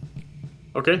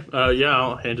 Okay. Yeah,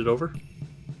 I'll hand it over.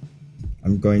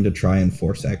 I'm going to try and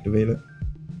force activate it.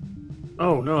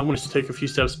 Oh no, I'm going to take a few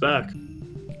steps back.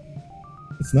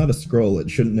 It's not a scroll. It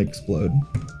shouldn't explode.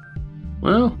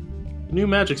 Well, new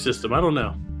magic system. I don't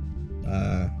know.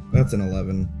 That's an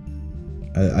 11.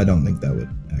 I don't think that would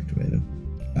activate it.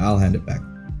 I'll hand it back,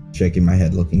 shaking my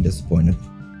head, looking disappointed.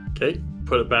 Okay,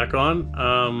 put it back on.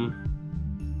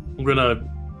 I'm gonna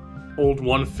hold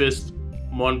one fist,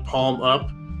 one palm up,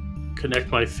 connect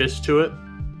my fist to it.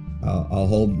 I'll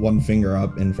hold one finger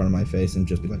up in front of my face and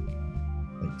just be like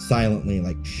silently,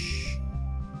 shh.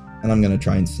 And I'm gonna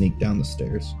try and sneak down the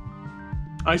stairs.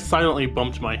 I silently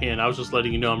bumped my hand. I was just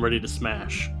letting you know I'm ready to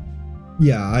smash.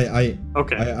 Yeah,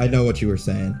 Okay. I know what you were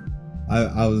saying.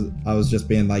 I was just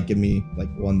being give me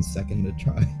 1 second to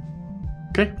try.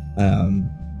 Okay.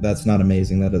 That's not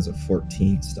amazing. That is a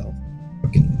 14 stealth.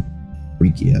 Fucking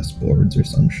freaky ass boards or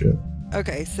some shit.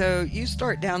 Okay, so you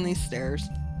start down these stairs,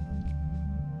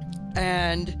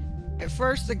 and at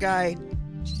first the guy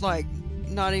just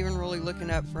not even really looking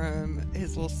up from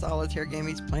his little solitaire game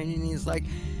he's playing, and he's like,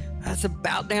 "That's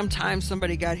about damn time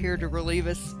somebody got here to relieve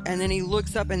us." And then he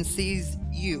looks up and sees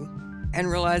you and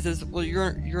realizes, well,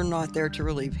 you're not there to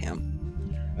relieve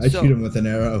him. I shoot him with an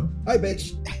arrow. Hi,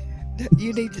 bitch.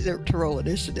 You need to roll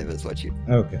initiative is what you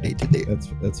Okay. need to do.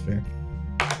 That's fair.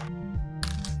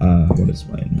 What is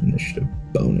my initiative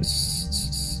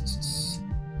bonus?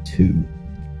 2.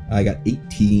 I got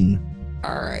 18.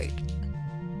 All right.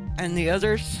 And the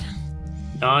others?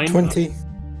 9. 20.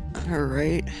 All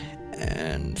right.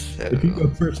 And so If you go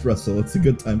first, Russell, it's a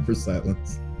good time for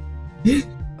silence.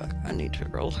 I need to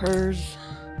roll hers.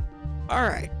 All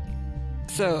right.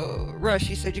 So, Rush,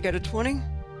 you said you got a 20?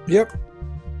 Yep.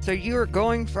 So you are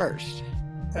going first.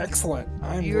 Excellent.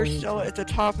 You're still at the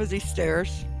top of these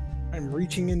stairs. I'm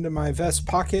reaching into my vest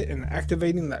pocket and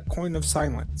activating that coin of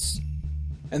silence.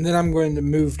 And then I'm going to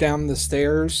move down the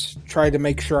stairs, try to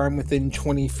make sure I'm within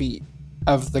 20 feet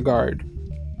of the guard.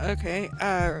 Okay.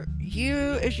 You,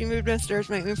 as you move downstairs,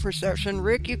 make me a perception.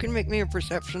 Rick, you can make me a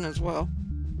perception as well.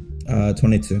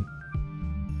 22.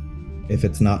 If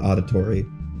it's not auditory.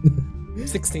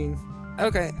 16.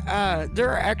 Okay. There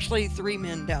are actually 3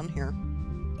 men down here.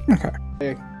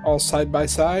 Okay. All side by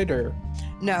side, or?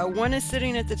 No, one is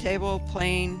sitting at the table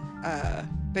playing,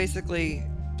 basically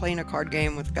playing a card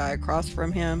game with a guy across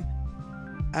from him.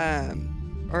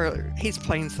 Or he's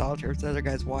playing solitaire, the other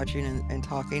guy's watching and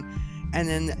talking. And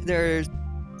then there's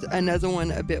another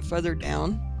one a bit further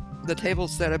down. The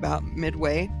table's set about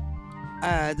midway.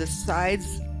 The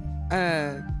sides,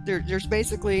 there's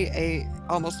basically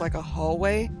almost like a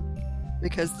hallway,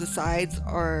 because the sides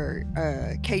are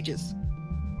cages,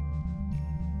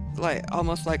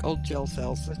 almost like old jail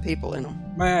cells with people in them.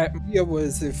 My idea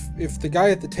was if the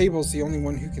guy at the table is the only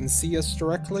one who can see us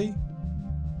directly,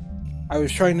 I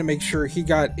was trying to make sure he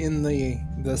got in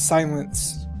the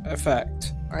silence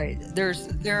effect. All right, there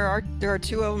are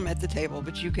 2 of them at the table,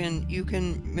 but you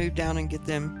can move down and get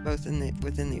them both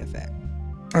within the effect.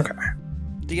 Okay.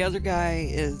 The other guy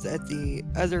is at the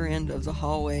other end of the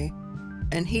hallway,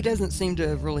 and he doesn't seem to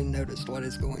have really noticed what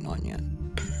is going on yet.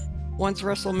 Once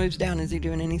Russell moves down, is he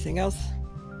doing anything else?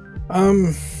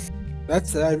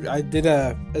 That's I did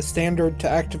a standard to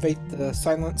activate the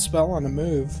silent spell on a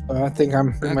move. I think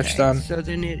I'm pretty much done. So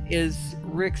then it is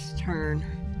Rick's turn.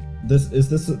 Does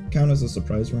this count as a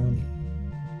surprise round?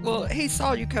 Well, he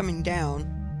saw you coming down.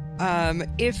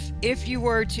 If you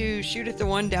were to shoot at the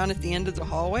one down at the end of the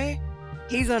hallway,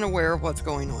 he's unaware of what's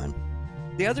going on.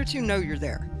 The other two know you're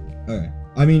there. Okay.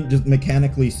 I mean, just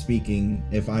mechanically speaking,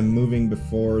 if I'm moving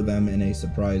before them in a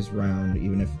surprise round,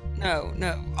 even if... No.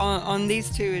 On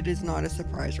these two, it is not a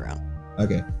surprise round.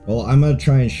 Okay. Well, I'm gonna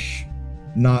try and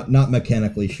not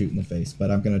mechanically shoot in the face, but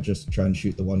I'm gonna just try and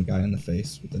shoot the one guy in the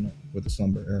face with a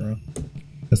slumber arrow.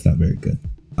 That's not very good.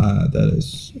 That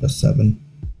is a 7.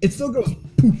 It still goes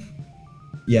poof.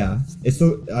 Yeah. It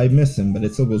still... I miss him, but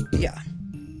it still goes poof. Yeah.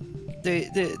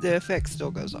 The effect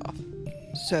still goes off.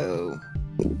 So...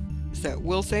 Is that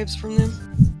will saves from them?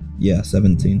 Yeah,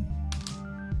 17.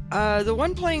 The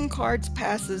one playing cards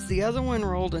passes. The other one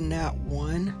rolled a nat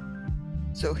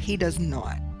 1. So he does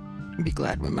not. I'll be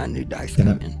glad when my new dice come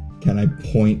in. Can I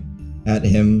point at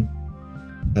him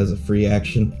as a free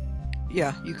action?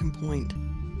 Yeah, you can point.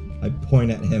 I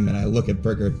point at him and I look at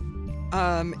Burger.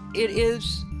 It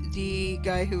is the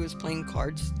guy who is playing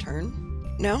cards' turn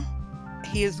now.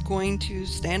 He is going to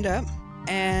stand up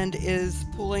and is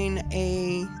pulling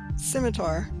a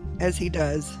scimitar as he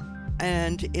does,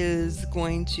 and is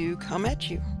going to come at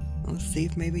you. Let's see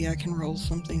if maybe I can roll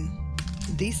something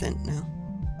decent now.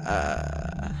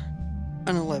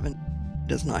 An 11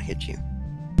 does not hit you.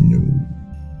 No.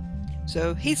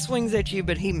 So he swings at you,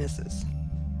 but he misses.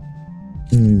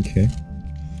 Okay.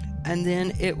 And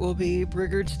then it will be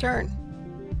Brigard's turn.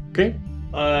 Okay.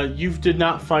 You did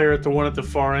not fire at the one at the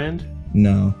far end.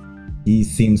 No. He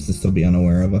seems to still be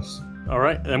unaware of us. All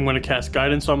right. I'm going to cast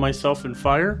guidance on myself and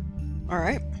fire. All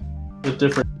right. A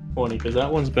different 20, because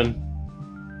that one's been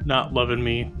not loving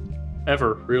me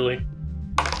ever, really.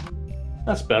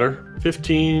 That's better.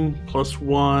 15 plus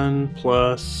 1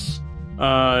 plus 15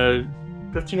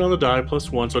 on the die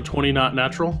plus 1, so 20 not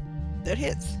natural. That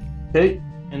hits. Okay.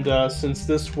 And since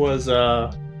this was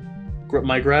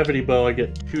my gravity bow, I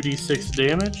get 2d6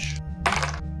 damage.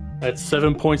 That's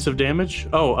 7 points of damage.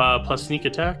 Oh, plus sneak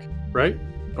attack, right?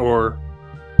 Or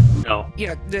no?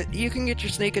 Yeah, you can get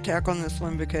your sneak attack on this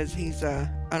one because he's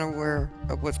unaware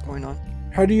of what's going on.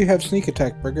 How do you have sneak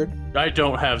attack, Brigard? I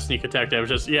don't have sneak attack damage.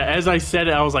 Just as I said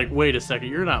it, I was like, wait a second,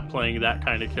 you're not playing that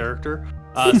kind of character.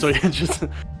 So yeah,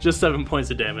 just 7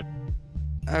 points of damage.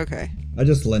 Okay. I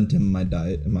just lent him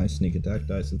my sneak attack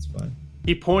dice. It's fine.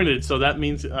 He pointed, so that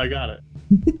means I got it.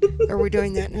 Are we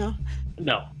doing that now?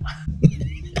 No.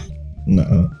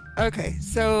 No. Okay,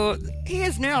 so he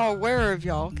is now aware of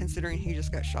y'all, considering he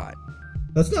just got shot.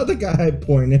 That's not the guy I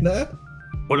pointed at.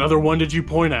 What other one did you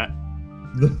point at?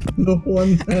 The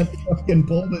one that fucking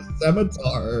pulled his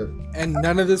scimitar. And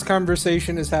none of this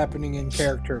conversation is happening in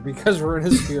character because we're in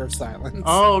a sphere of silence.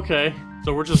 Oh, okay.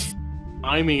 So we're just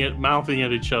miming it, mouthing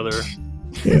at each other.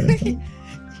 Yeah.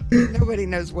 Nobody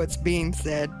knows what's being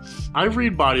said. I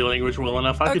read body language well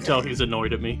enough. I could Okay. tell he's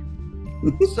annoyed at me.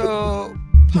 So,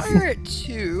 Pirate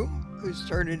 2, whose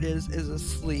turn it is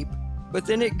asleep. But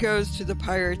then it goes to the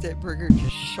pirate that Brigard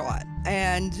just shot.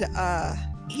 And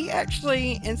he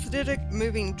actually, instead of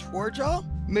moving towards y'all,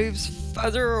 moves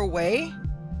further away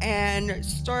and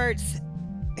starts...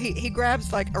 He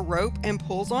grabs like a rope and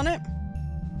pulls on it.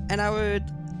 And I would...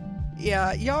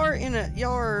 Yeah, y'all are in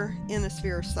a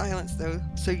sphere of silence though,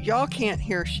 so y'all can't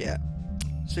hear shit.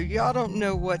 So y'all don't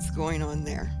know what's going on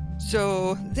there.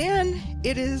 So then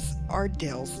it is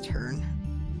Ardell's turn.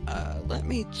 Let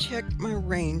me check my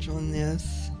range on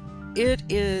this. It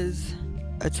is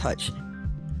a touch.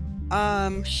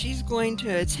 She's going to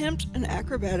attempt an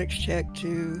acrobatics check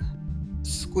to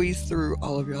squeeze through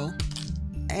all of y'all.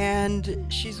 And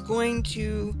she's going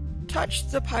to touch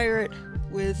the pirate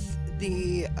with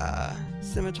the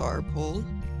scimitar pull,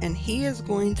 and he is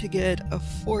going to get a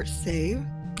force save,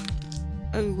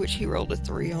 which he rolled a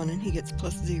 3 on, and he gets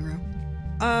 +0.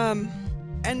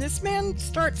 And this man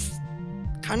starts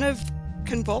kind of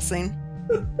convulsing.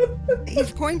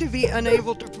 He's going to be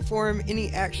unable to perform any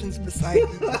actions beside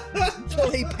him until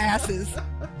he passes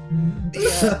the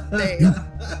save.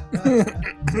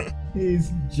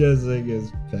 He's jizzing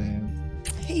his pants.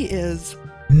 He is.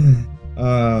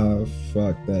 Oh,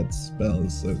 fuck, that spell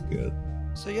is so good.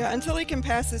 So yeah, until he can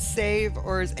pass his save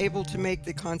or is able to make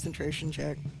the concentration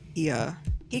check, he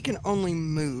can only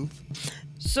move.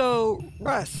 So,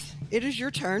 Russ, it is your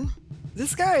turn.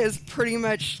 This guy is pretty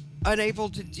much unable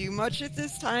to do much at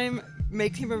this time,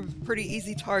 makes him a pretty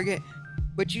easy target.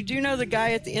 But you do know the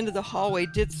guy at the end of the hallway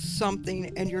did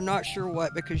something, and you're not sure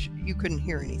what because you couldn't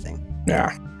hear anything.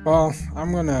 Yeah. Well,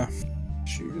 I'm gonna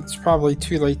shoot. It's probably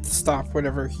too late to stop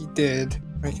whatever he did.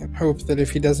 I can hope that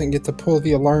if he doesn't get to pull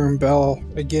the alarm bell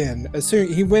again, as soon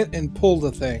he went and pulled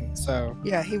the thing, so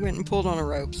Yeah, he went and pulled on a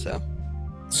rope, so.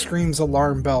 screams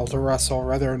alarm bell to Russell,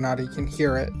 whether or not he can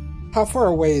hear it. How far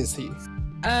away is he?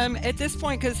 At this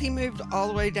point, because he moved all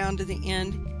the way down to the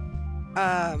end,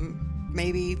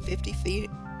 maybe 50 feet.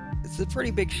 It's a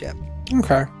pretty big ship.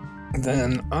 Okay.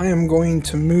 Then I am going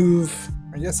to move.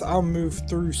 I guess I'll move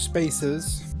through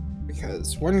spaces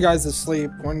because one guy's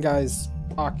asleep, one guy's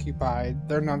occupied.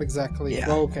 They're not exactly. Yeah.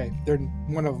 Well, okay. They're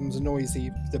one of them's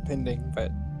noisy, depending,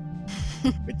 but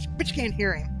but you can't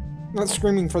hear him. not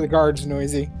screaming for the guards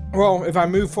noisy. Well, if I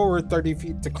move forward 30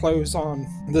 feet to close on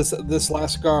this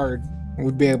last guard,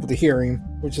 we'd be able to hear him,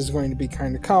 which is going to be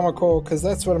kind of comical because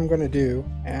that's what I'm going to do.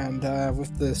 And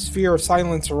with the sphere of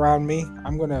silence around me,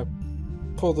 I'm going to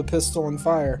pull the pistol and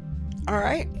fire. All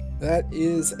right. That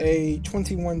is a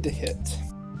 21 to hit.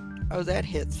 Oh, that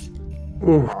hits.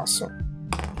 Awesome.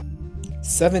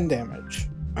 7 damage.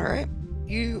 All right.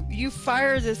 You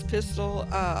fire this pistol.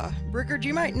 Rickard,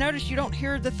 you might notice you don't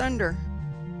hear the thunder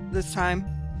this time.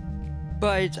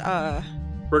 But,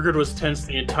 Rickard was tense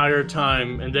the entire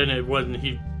time, and then it wasn't.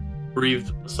 He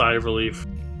breathed a sigh of relief.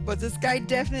 But this guy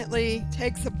definitely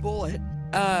takes a bullet.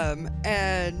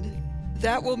 And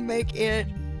that will make it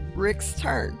Rick's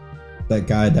turn. That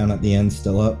guy down at the end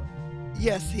still up?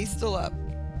 Yes, he's still up.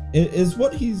 Is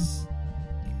what he's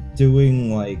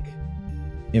doing, like,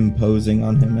 imposing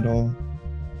on him at all?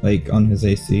 Like, on his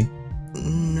AC?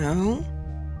 No.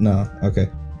 No? Okay.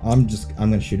 I'm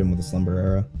gonna shoot him with a slumber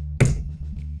arrow.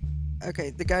 Okay,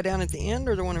 the guy down at the end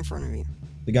or the one in front of you?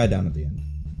 The guy down at the end.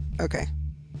 Okay.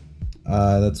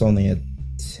 That's only a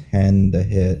 10 to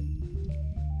hit.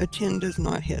 A 10 does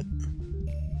not hit.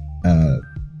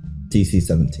 DC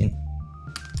 17.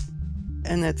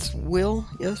 And that's Will,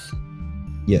 yes?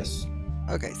 Yes.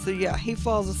 Okay, so yeah, he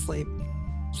falls asleep.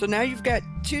 So now you've got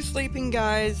 2 sleeping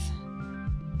guys,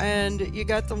 and you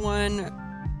got the one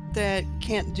that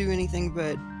can't do anything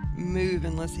but move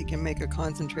unless he can make a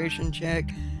concentration check.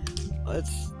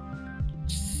 Let's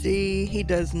see. He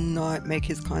does not make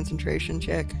his concentration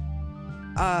check.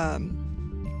 Don,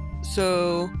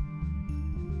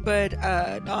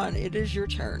 it is your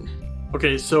turn.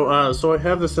 Okay, so I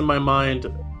have this in my mind.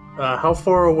 How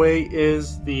far away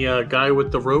is the guy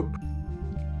with the rope?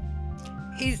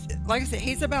 He's, like I said,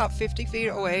 he's about 50 feet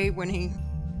away when he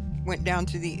went down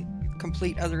to the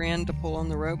complete other end to pull on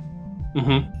the rope.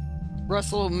 Mm-hmm.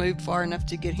 Russell moved far enough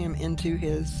to get him into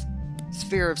his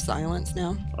sphere of silence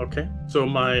now. Okay, so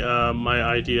my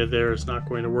idea there is not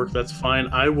going to work. That's fine.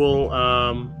 I will.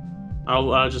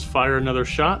 I'll just fire another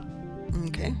shot.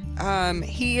 Okay.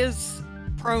 He is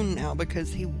prone now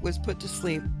because he was put to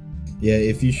sleep. Yeah,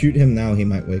 if you shoot him now, he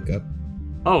might wake up.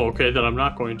 Oh, okay. Then I'm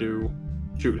not going to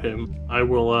shoot him. I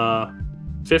will.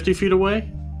 50 feet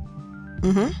away.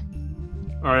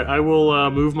 Mm-hmm. All right. I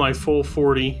will move my full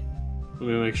 40. Let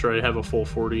me make sure I have a full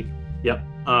 40. Yep.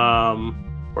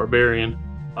 Barbarian.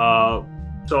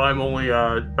 So I'm only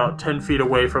about 10 feet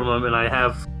away from him, and I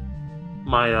have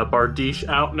my Bardiche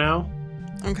out now.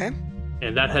 Okay.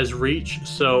 And that has reach,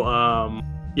 so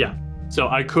yeah. So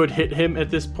I could hit him at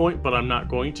this point, but I'm not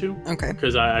going to. Okay.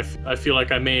 Because I feel like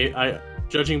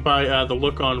judging by the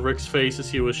look on Rick's face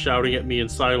as he was shouting at me in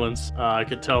silence, I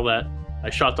could tell that I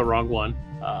shot the wrong one.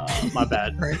 My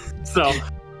bad. Right. So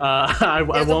I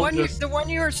won't the one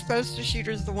you are supposed to shoot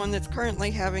is the one that's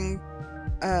currently having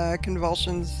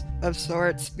convulsions of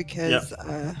sorts because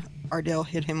Ardell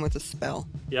hit him with a spell.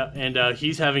 Yeah, and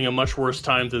he's having a much worse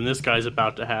time than this guy's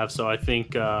about to have, so I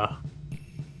think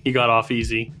he got off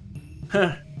easy.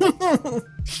 Not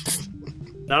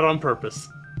on purpose.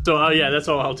 So yeah, that's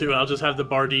all I'll do. I'll just have the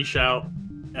Bardiche out.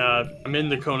 I'm in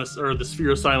the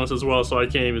sphere of silence as well, so I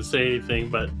can't even say anything,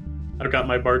 but I've got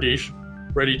my Bardiche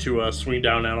ready to swing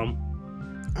down at him.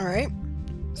 All right.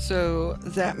 So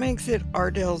that makes it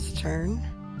Ardell's turn.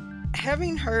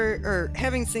 Having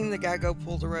seen the guy go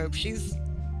pull the rope, she's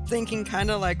thinking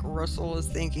kind of like Russell is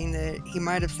thinking that he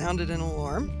might have sounded an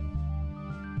alarm.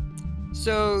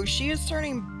 So she is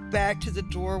turning back to the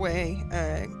doorway,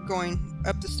 going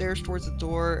up the stairs towards the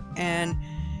door, and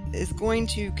is going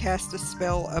to cast a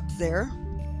spell up there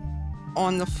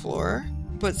on the floor.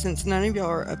 But since none of y'all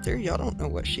are up there, y'all don't know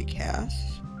what she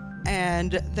casts.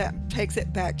 And that takes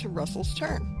it back to Russell's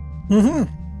turn. Mm-hmm.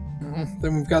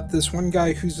 Then we've got this one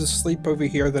guy who's asleep over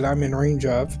here that I'm in range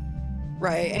of.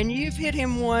 Right, and you've hit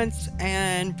him once,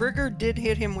 and Brigger did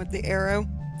hit him with the arrow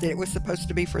that it was supposed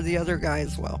to be for the other guy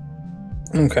as well.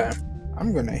 Okay.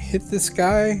 I'm gonna hit this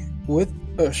guy with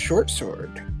a short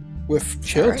sword with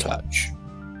chill Alright. touch.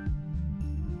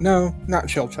 No, not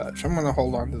chill touch. I'm gonna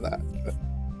hold on to that. But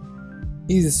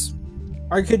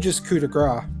I could just coup de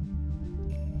grace.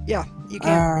 Yeah, you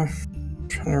can.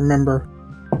 Trying to remember.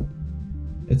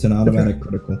 It's an automatic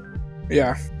critical.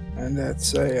 Yeah, and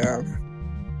that's a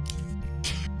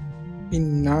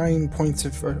 9 points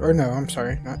of, or no, I'm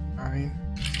sorry, not 9.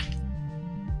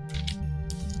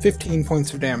 15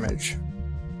 points of damage.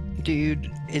 Dude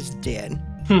is dead.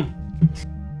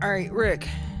 All right, Rick.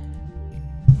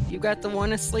 You got the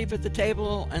one asleep at the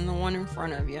table and the one in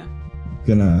front of you.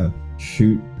 Gonna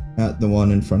shoot at the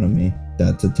one in front of me.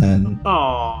 That's a 10.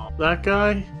 Oh, that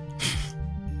guy?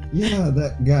 Yeah,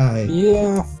 that guy.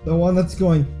 Yeah. The one that's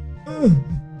going.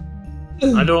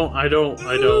 I don't.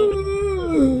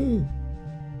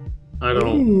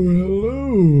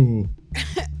 Hello.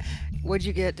 What'd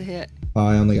you get to hit?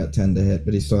 I only got 10 to hit,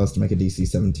 but he still has to make a DC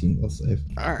 17 will save.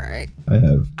 All right. I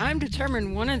have. I'm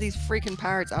determined one of these freaking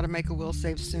pirates ought to make a will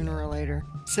save sooner or later.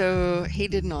 So he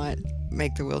did not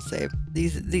make the will save.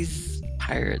 These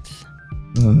pirates.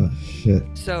 Oh, shit.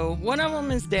 So one of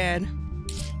them is dead.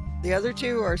 The other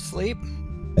two are asleep.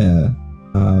 Yeah.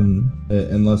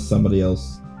 Unless somebody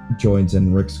else joins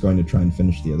in, Rick's going to try and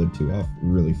finish the other two off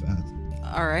really fast.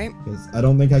 All right. Because I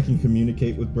don't think I can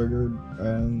communicate with Brigger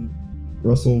and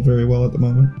Russell very well at the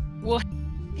moment. Well,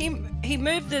 he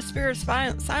moved the spirit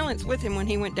of silence with him when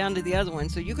he went down to the other one,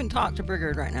 so you can talk to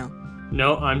Brigard right now.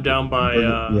 No, I'm down by.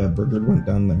 Brigger went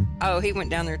down there. Oh, he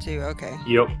went down there too. Okay.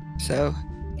 Yep. So,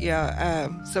 yeah.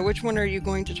 So which one are you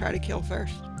going to try to kill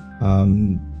first?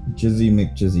 Jizzy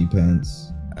McJizzy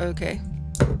Pants. Okay.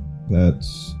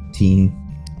 That's 14.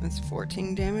 That's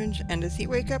 14 damage. And does he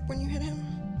wake up when you hit him?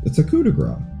 It's a coup de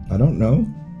grace. I don't know.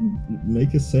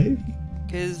 Make a save?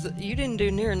 Because you didn't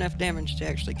do near enough damage to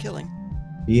actually kill him.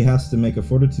 He has to make a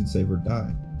fortitude save or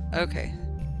die. Okay.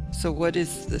 So what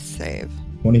is the save?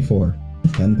 24.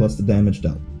 10 plus the damage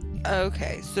dealt.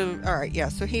 Okay. So, all right. Yeah.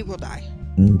 So he will die.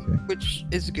 Okay. Which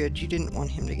is good. You didn't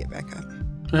want him to get back up.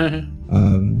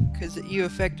 Because you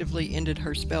effectively ended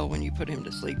her spell when you put him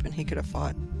to sleep, and he could have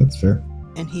fought. That's fair.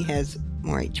 And he has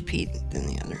more HP than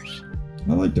the others.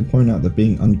 I like to point out that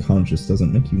being unconscious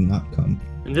doesn't make you not come.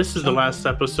 And this is the last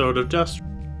episode of Dust.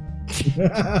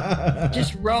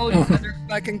 Just roll your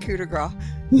motherfucking coup de grace.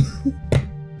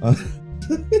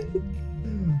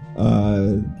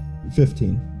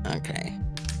 15. Okay.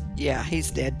 Yeah,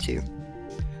 he's dead too.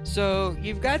 So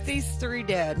you've got these three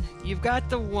dead. You've got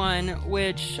the one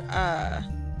which,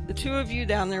 the two of you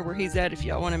down there where he's at, if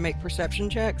y'all want to make perception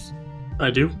checks. I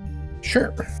do.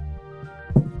 Sure.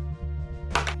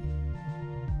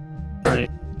 Right.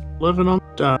 11 on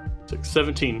 6,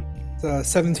 17.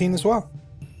 17 as well.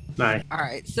 Nice. All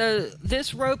right. So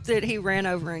this rope that he ran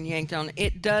over and yanked on,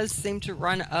 it does seem to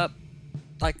run up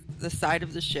like the side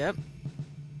of the ship,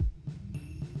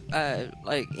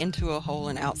 like into a hole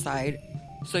and outside.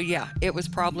 So yeah, it was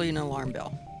probably an alarm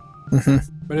bell.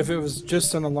 But if it was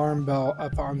just an alarm bell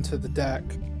up onto the deck.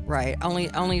 Right.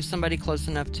 Only somebody close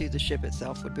enough to the ship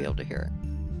itself would be able to hear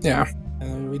it. Yeah.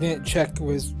 We didn't check.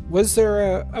 Was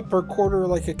there a upper quarter,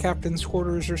 like a captain's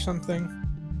quarters or something?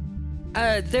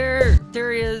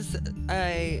 There is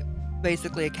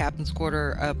basically a captain's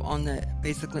quarter up on the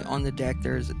deck.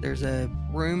 There's a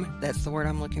room. That's the word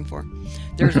I'm looking for.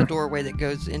 There's a doorway that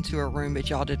goes into a room, but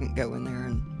y'all didn't go in there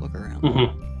and look around.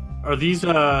 Mm-hmm. Are these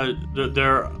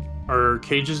there are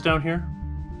cages down here?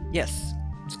 Yes,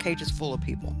 this cage is full of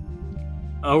people.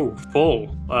 Oh, full.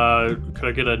 Could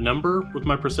I get a number with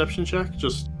my perception check?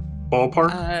 Just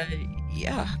ballpark?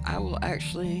 Yeah, I will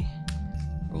actually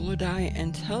roll a die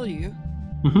and tell you.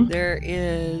 Mm-hmm.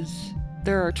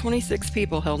 There are 26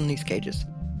 people held in these cages.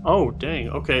 Oh, dang.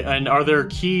 Okay, and are there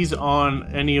keys on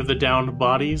any of the downed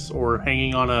bodies or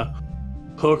hanging on a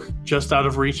hook just out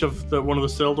of reach of one of the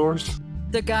cell doors?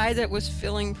 The guy that was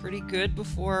feeling pretty good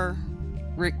before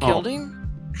Rick killed him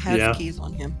has keys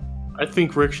on him. I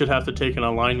think Rick should have to take an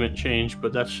alignment change,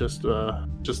 but that's just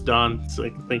Don. It's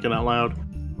like thinking out loud.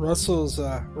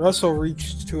 Russell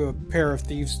reached to a pair of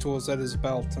thieves' tools at his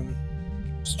belt and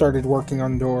started working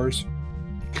on doors.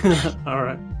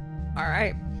 All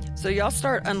right. So y'all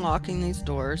start unlocking these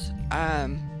doors.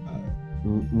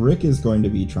 Rick is going to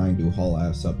be trying to haul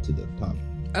ass up to the top.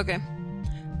 Okay.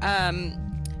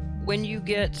 When you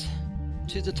get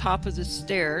to the top of the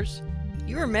stairs,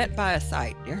 you are met by a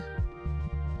sight, dear.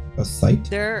 A sight?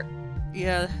 There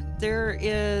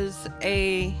is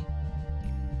a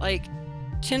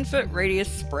 10-foot radius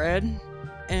spread,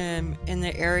 in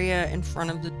the area in front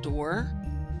of the door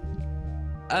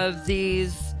of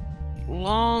these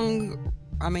long,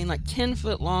 I mean like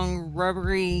 10-foot long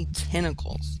rubbery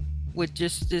tentacles with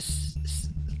just this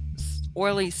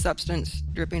oily substance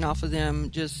dripping off of them,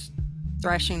 just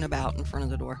thrashing about in front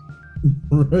of the door.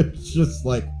 It's just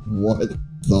like, what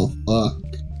the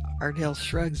fuck? Ardell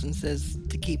shrugs and says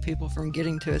to keep people from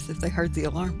getting to us if they heard the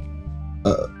alarm.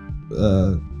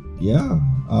 Yeah.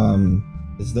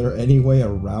 Is there any way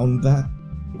around that?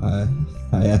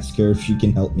 I ask her if she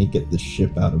can help me get the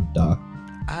ship out of dock.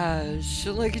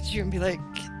 She'll look at you and be like,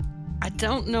 I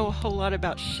don't know a whole lot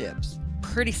about ships.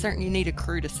 Pretty certain you need a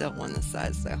crew to sail one this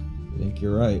size, though. I think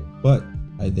you're right, but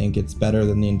I think it's better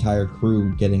than the entire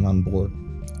crew getting on board.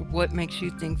 What makes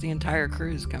you think the entire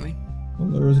crew is coming? Well,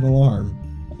 there is an alarm,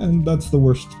 and that's the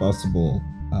worst possible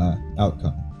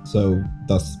outcome, so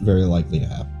thus very likely to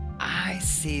happen. I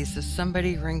see, so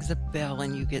somebody rings a bell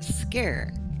and you get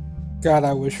scared. God,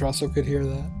 I wish Russell could hear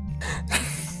that.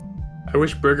 I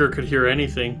wish Burger could hear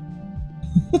anything.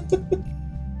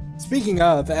 Speaking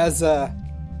of, as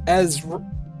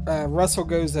Russell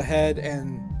goes ahead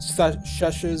and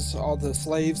shushes all the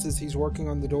slaves as he's working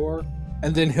on the door,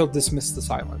 and then he'll dismiss the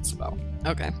silence spell.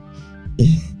 Okay.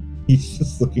 He's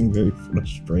just looking very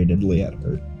frustratedly at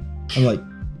her. I'm like,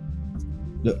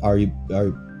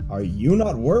 are you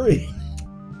not worried?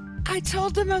 I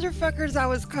told the motherfuckers I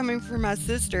was coming for my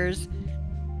sisters.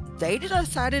 They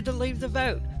decided to leave the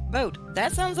boat.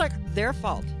 That sounds like their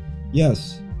fault.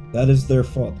 Yes, that is their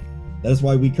fault. That is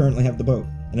why we currently have the boat.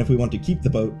 And if we want to keep the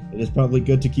boat, it is probably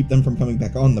good to keep them from coming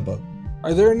back on the boat.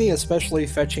 Are there any especially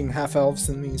fetching half-elves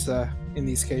in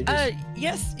these cages?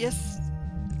 Yes,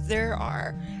 there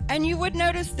are. And you would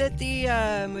notice that the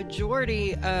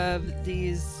majority of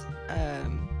these,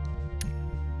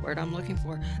 word I'm looking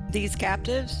for, these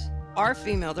captives are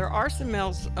female. There are some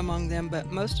males among them,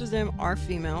 but most of them are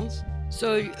females.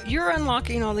 So you're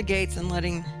unlocking all the gates and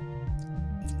letting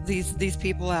these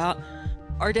people out.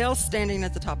 Ardell's standing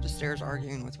at the top of the stairs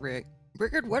arguing with Rick.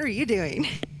 Rickard, what are you doing?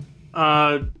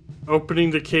 Opening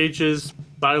the cages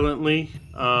silently,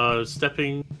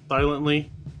 stepping silently,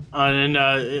 and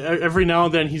every now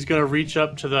and then he's gonna reach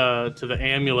up to the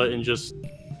amulet and just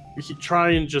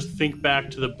try and just think back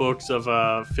to the books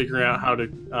of figuring out how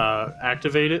to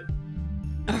activate it.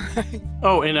 All right.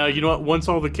 Oh, and you know what? Once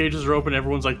all the cages are open,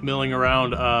 everyone's like milling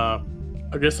around.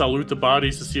 I guess I'll loot the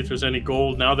bodies to see if there's any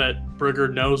gold. Now that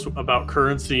Brigard knows about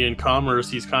currency and commerce,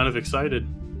 he's kind of excited.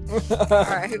 All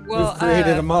right. Well, we've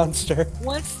created a monster.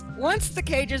 Once the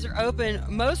cages are open,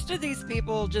 most of these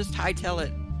people just hightail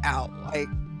it out. Like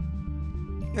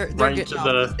they're Right getting into off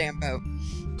the- this damn boat.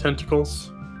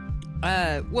 Tentacles.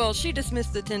 Well, she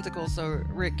dismissed the tentacles so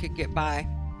Rick could get by.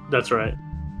 That's right.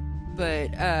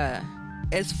 But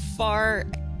as far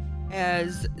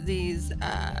as these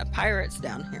pirates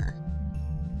down here,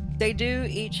 they do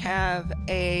each have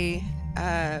a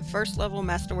first level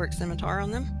masterwork scimitar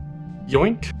on them.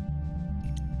 Yoink.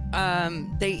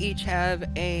 They each have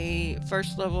a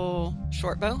first level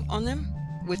short bow on them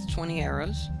with 20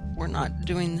 arrows. We're not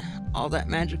doing all that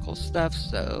magical stuff,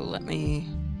 so let me...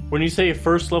 When you say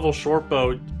first level short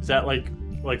bow, is that like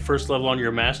first level on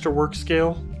your masterwork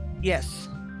scale? Yes.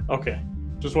 Okay.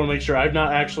 Just want to make sure. I've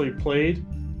not actually played.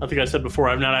 I think I said before,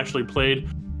 I've not actually played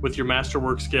with your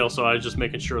masterwork scale, so I was just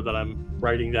making sure that I'm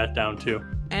writing that down too.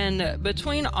 And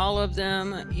between all of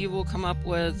them, you will come up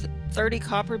with 30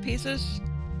 copper pieces,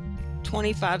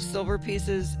 25 silver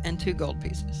pieces, and 2 gold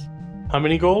pieces. How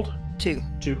many gold? 2.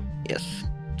 2. Yes.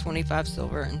 25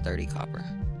 silver and 30 copper.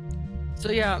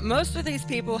 So yeah, most of these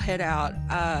people head out.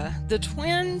 The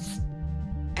twins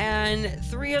and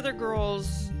 3 other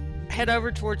girls head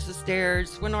over towards the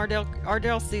stairs. When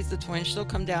Ardell sees the twins, she'll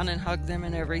come down and hug them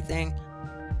and everything.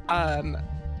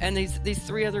 And these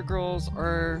 3 other girls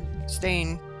are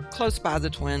staying close by the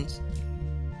twins.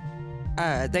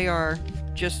 They are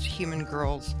just human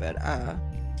girls, but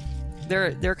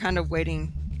they're kind of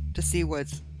waiting to see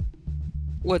what's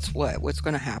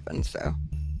going to happen. So,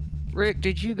 Rick,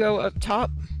 did you go up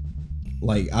top?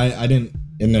 Like, I didn't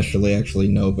initially actually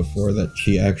know before that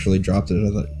she actually dropped it, or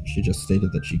that she just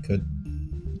stated that she could.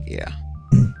 Yeah.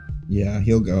 Yeah,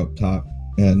 he'll go up top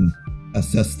and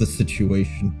assess the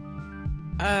situation.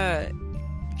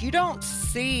 You don't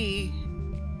see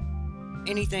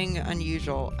anything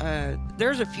unusual.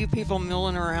 There's a few people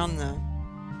milling around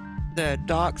the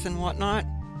docks and whatnot,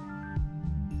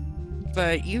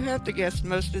 but you have to guess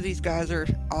most of these guys are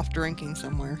off drinking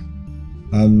somewhere.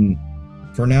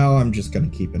 For now, I'm just gonna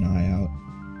keep an eye out.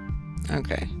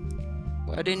 Okay.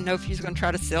 Well, I didn't know if you was gonna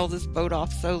try to sell this boat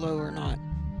off solo or not.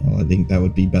 Well, I think that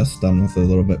would be best done with a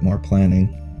little bit more planning.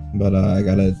 but I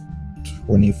got a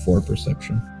 24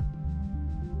 perception.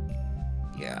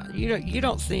 Yeah, you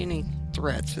don't see any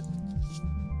threats.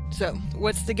 So,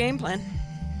 what's the game plan?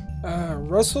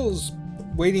 Russell's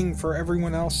waiting for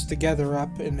everyone else to gather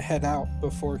up and head out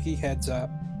before he heads up.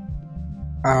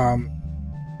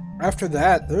 After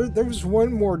that, there's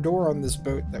one more door on this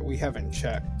boat that we haven't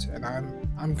checked, and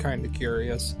I'm kind of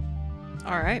curious.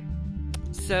 All right.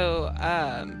 So,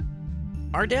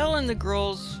 Ardell and the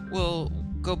girls will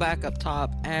go back up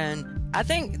top, and I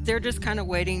think they're just kind of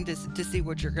waiting to see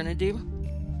what you're gonna do.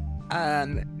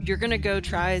 You're gonna go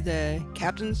try the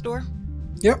captain's door.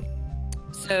 Yep.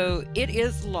 So it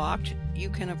is locked. You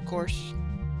can, of course,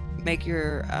 make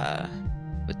your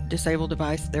disable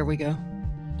device. There we go.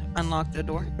 Unlock the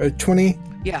door. 20.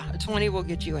 Yeah, a 20 will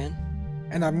get you in.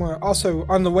 And I'm also,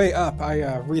 on the way up,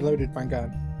 I reloaded my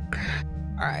gun.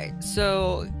 All right,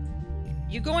 so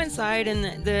you go inside,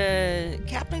 and the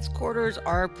captain's quarters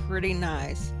are pretty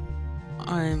nice.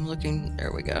 I'm looking.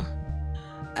 There we go.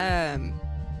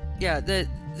 Yeah,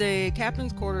 the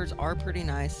captain's quarters are pretty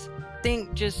nice.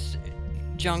 Think just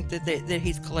junk that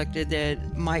he's collected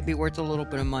that might be worth a little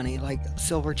bit of money, like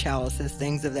silver chalices,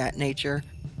 things of that nature.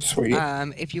 Sweet.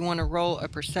 If you want to roll a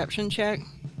perception check.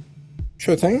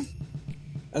 Sure thing.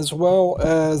 As well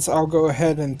as I'll go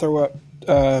ahead and throw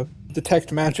up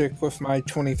detect magic with my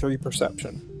 23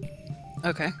 perception.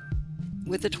 Okay.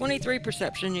 With the 23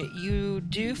 perception, you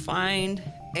do find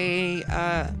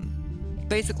a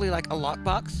basically like a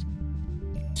lockbox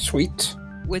Sweet.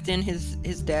 within his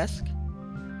desk.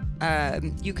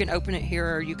 You can open it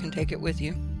here, or you can take it with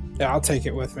you. Yeah, I'll take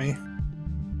it with me.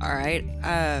 All right.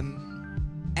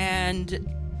 And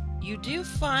you do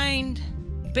find,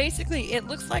 basically, it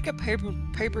looks like a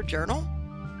paper journal.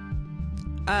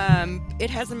 It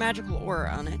has a magical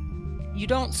aura on it. You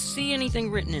don't see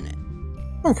anything written in it.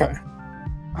 Okay.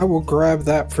 I will grab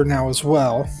that for now as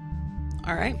well,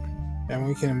 All right. and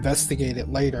we can investigate it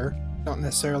later. Don't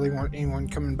necessarily want anyone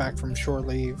coming back from shore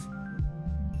leave.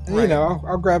 And, Right.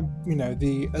 I'll grab,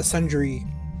 the sundry,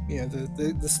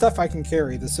 the stuff I can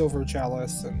carry, the silver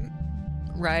chalice, and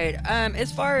Right.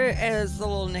 As far as the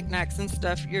little knickknacks and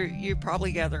stuff, you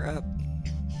probably gather up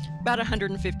about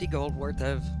 150 gold worth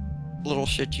of little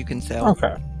shit you can sell.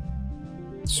 okay.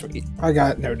 Sweet. I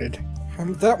got it noted.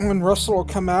 That one, Russell will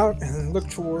come out and look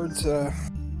towards the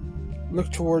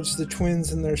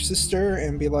twins and their sister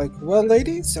and be like, "Well,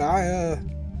 ladies, I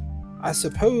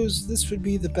suppose this would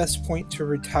be the best point to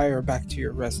retire back to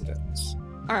your residence."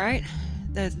 All right.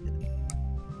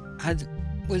 I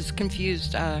was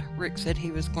confused. Rick said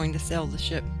he was going to sell the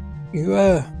ship. You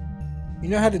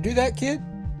know how to do that, kid?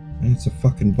 It's a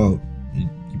fucking boat. You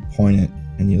point it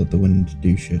and you let the wind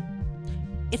do shit.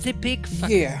 It's a big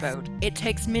fucking Yeah. boat. It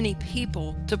takes many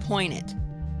people to point it.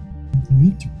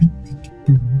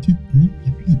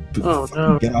 Oh, Fucking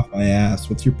no. Get off my ass.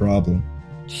 What's your problem?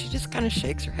 She just kind of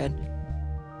shakes her head.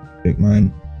 Take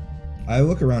mine. I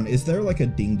look around. Is there like a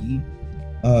dinghy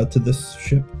to this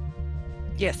ship?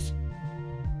 Yes.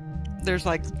 There's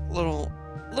like little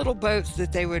boats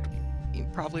that they would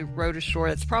probably row to shore.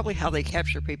 That's probably how they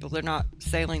capture people. They're not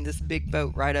sailing this big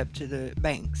boat right up to the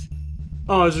banks.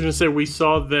 Oh, I was going to say, we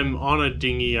saw them on a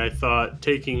dinghy, I thought,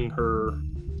 taking her.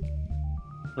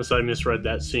 Unless I misread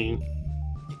that scene.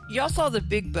 Y'all saw the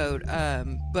big boat,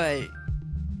 but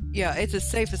yeah, it's a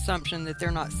safe assumption that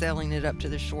they're not sailing it up to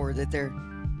the shore, that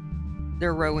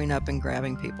they're rowing up and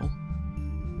grabbing people.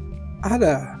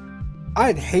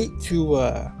 I'd hate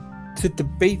to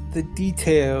debate the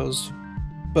details,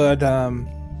 but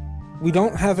we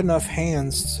don't have enough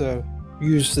hands to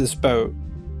use this boat,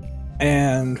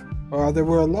 and there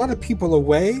were a lot of people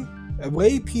away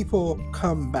people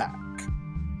come back.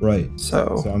 Right.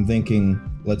 So I'm thinking,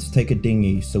 let's take a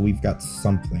dinghy so we've got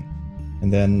something.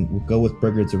 And then we'll go with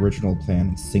Brigard's original plan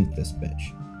and sink this bitch.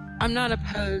 I'm not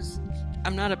opposed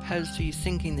to you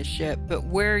sinking the ship, but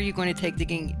where are you going to take the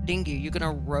dinghy? You're going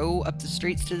to row up the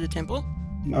streets to the temple?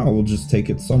 No, we'll just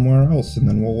take it somewhere else and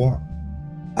then we'll walk.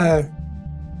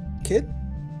 kid,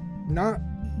 not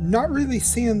really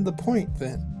seeing the point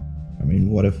then. I mean,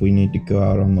 what if we need to go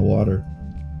out on the water?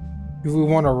 Do we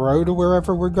want to row to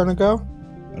wherever we're gonna go?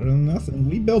 I don't know, nothing.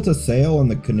 We built a sail in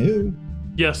the canoe.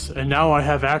 Yes, and now I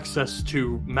have access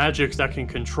to magics that can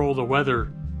control the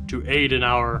weather to aid in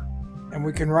our... And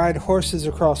we can ride horses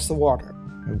across the water.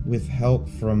 With help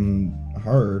from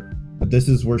her. But this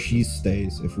is where she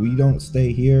stays. If we don't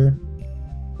stay here,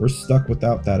 we're stuck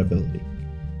without that ability.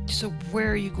 So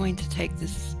where are you going to take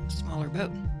this smaller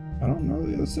boat? I don't know,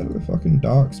 the other side of the fucking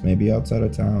docks, maybe outside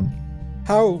of town.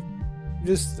 How?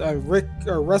 Just Rick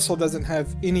or Russell doesn't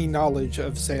have any knowledge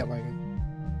of sailing.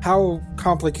 How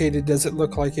complicated does it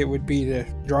look like it would be to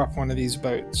drop one of these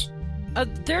boats?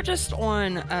 They're just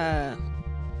on a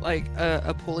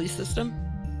pulley system,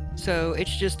 so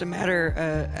it's just a matter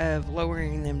of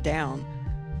lowering them down,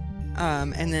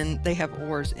 and then they have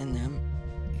oars in them.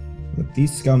 Look,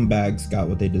 these scumbags got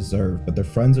what they deserve, but their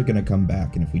friends are gonna come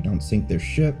back, and if we don't sink their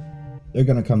ship, they're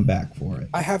gonna come back for it.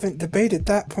 I haven't debated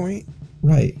that point.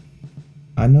 Right.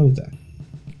 I know that.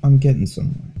 I'm getting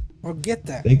somewhere. Well, get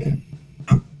that. They can...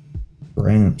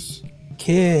 Gramps.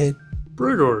 Kid.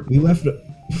 Brigord. We left...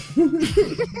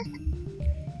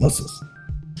 Muscles.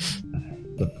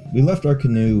 Look, we left our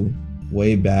canoe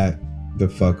way back the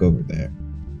fuck over there.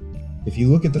 If you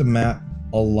look at the map,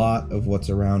 a lot of what's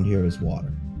around here is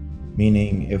water.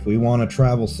 Meaning, if we want to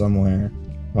travel somewhere,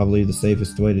 probably the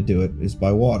safest way to do it is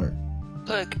by water.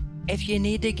 Look, if you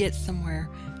need to get somewhere,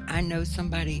 I know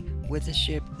somebody with a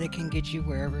ship that can get you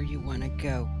wherever you want to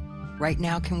go. Right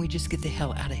now, can we just get the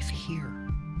hell out of here?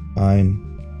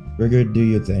 Fine. Brigard, do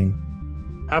your thing.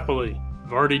 Happily.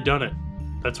 I've already done it.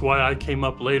 That's why I came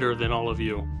up later than all of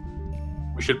you.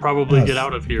 We should probably get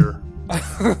out of here.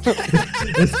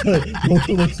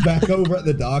 Volker looks back over at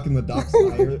the dock and the dock's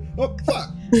tired. Oh, fuck!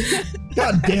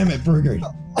 God damn it, Brigard.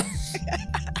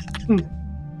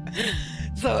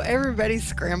 So everybody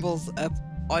scrambles up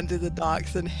onto the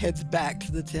docks and heads back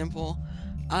to the temple.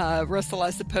 Russell, I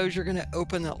suppose you're going to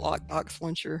open that lockbox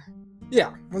once you're...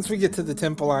 Yeah, once we get to the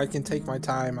temple, I can take my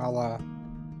time.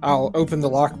 I'll open the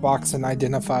lockbox and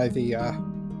identify the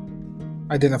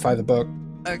book.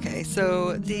 Okay,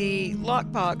 so the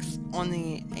lockbox, on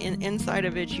the inside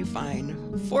of it, you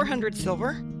find 400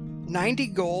 silver, 90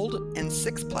 gold, and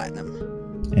 6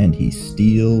 platinum. And he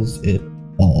steals it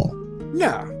all.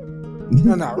 No.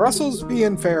 Russell's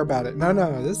being fair about it. No.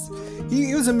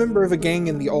 He was a member of a gang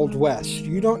in the Old West.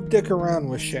 You don't dick around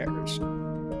with shares.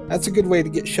 That's a good way to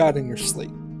get shot in your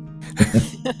sleep.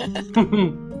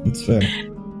 It's fair.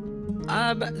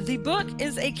 The book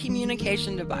is a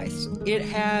communication device. It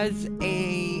has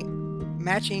a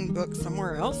matching book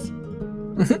somewhere else.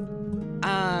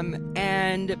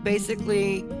 And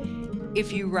basically,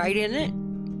 if you write in it,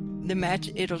 the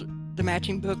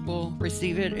matching book will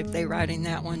receive it. If they write in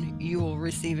that one, you will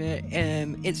receive it.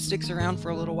 It sticks around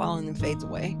for a little while and then fades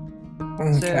away.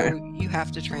 Okay. So you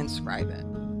have to transcribe it.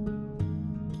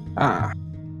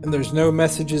 And there's no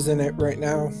messages in it right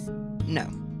now? No.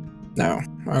 No.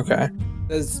 Okay.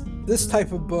 Does this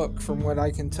type of book, from what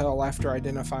I can tell after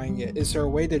identifying it, is there a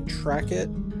way to track it?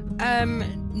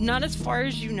 Not as far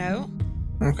as you know.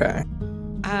 Okay.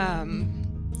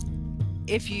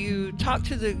 If you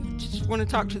just want to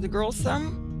talk to the girls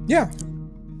some, Yeah.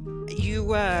 you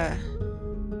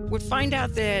would find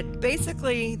out that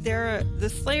basically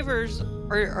the slavers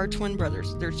are twin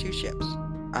brothers. They're 2 ships.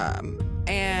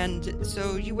 And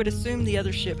so you would assume the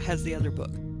other ship has the other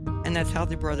book, and that's how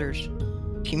the brothers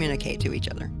communicate to each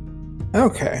other.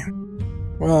 Okay.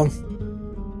 Well,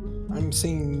 I'm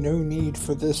seeing no need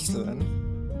for this then.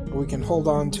 We can hold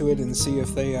on to it and see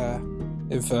if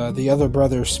the other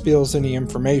brother spills any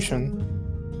information.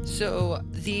 So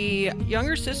the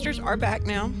younger sisters are back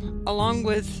now, along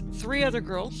with 3 other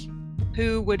girls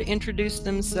who would introduce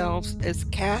themselves as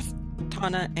Kath,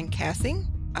 Tana, and Cassie.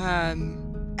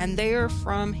 And they are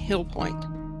from Hill Point.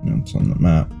 It's on the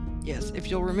map. Yes, if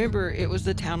you'll remember, it was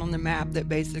the town on the map that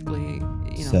basically,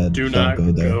 Said, Do "Don't not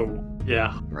go there." go.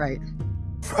 Yeah. Right.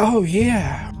 Oh,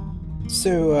 yeah.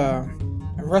 So,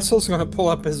 Russell's gonna pull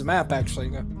up his map,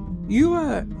 actually.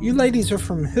 You ladies are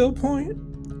from Hill Point?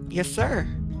 Yes, sir.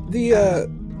 The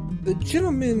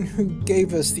gentleman who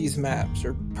gave us these maps,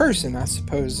 or person, I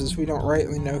suppose, as we don't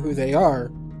rightly know who they are,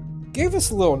 gave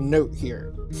us a little note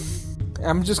here.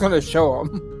 I'm just gonna show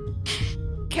him.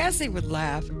 Cassie would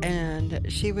laugh and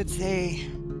she would say,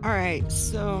 all right,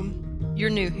 so you're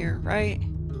new here, right?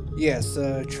 Yes,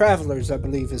 travelers, I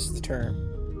believe is the term.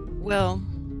 Well,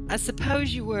 I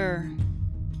suppose you were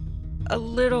a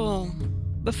little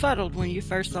befuddled when you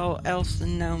first saw elves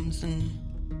and gnomes and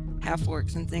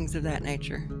half-orcs and things of that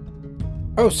nature.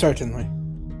 Oh, certainly.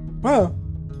 Well,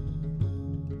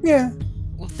 yeah.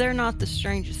 Well, they're not the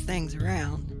strangest things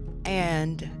around.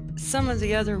 And some of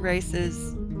the other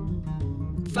races,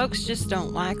 folks just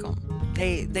don't like them.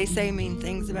 They say mean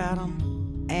things about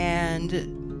them, and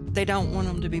they don't want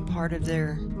them to be part of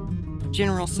their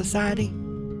general society.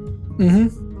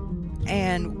 Mm-hmm.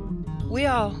 And we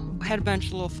all had a bunch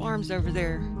of little farms over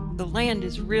there. The land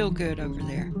is real good over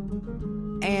there.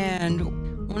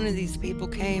 And one of these people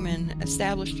came and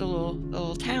established a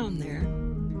little town there.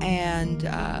 And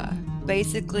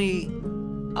basically,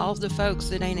 all the folks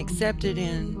that ain't accepted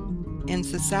in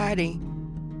society,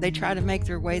 they try to make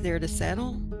their way there to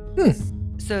settle.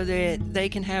 so that they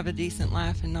can have a decent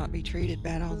life and not be treated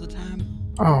bad all the time.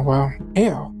 Oh, well,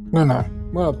 hell. No.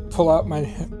 I'm gonna pull out my...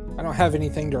 I don't have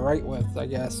anything to write with, I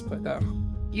guess, but,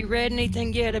 You read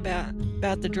anything yet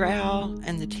about the drow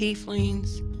and the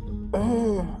tieflings?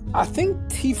 I think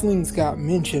tieflings got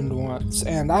mentioned once,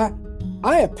 and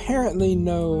I apparently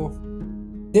know...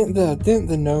 Didn't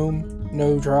the gnome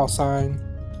know drow sign?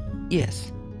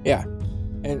 Yes. Yeah.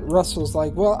 And Russell's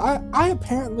like, well, I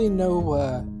apparently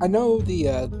know, I know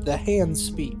the hands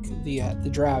speak, the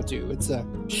drow do. It's a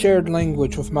shared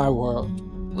language with my world.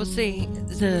 Well, see,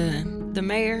 the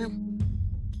mayor,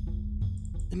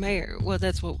 well,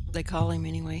 that's what they call him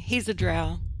anyway. He's a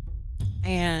drow,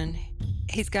 and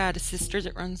he's got a sister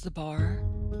that runs the bar,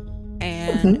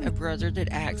 and a brother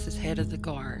that acts as head of the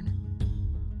guard.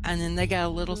 And then they got a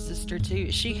little sister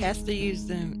too. She has to use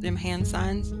them hand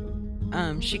signs.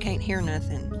 She can't hear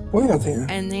nothing. Well then.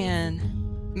 And then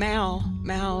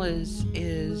Mal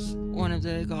is one of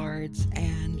the guards,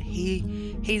 and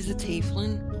he's a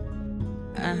tiefling.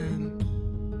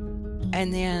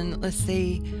 And then let's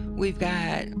see, we've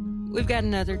got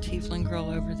another tiefling girl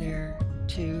over there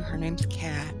too. Her name's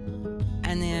Kat.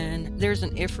 And then there's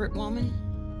an Ifrit woman,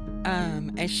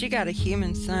 and she got a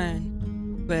human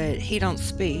son, but he don't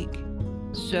speak.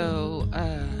 So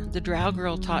the drow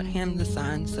girl taught him the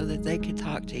signs so that they could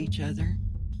talk to each other.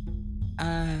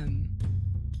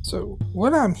 So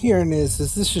what I'm hearing is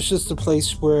this is just a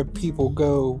place where people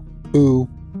go who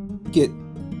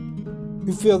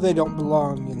feel they don't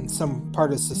belong in some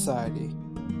part of society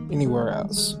anywhere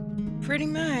else. Pretty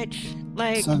much.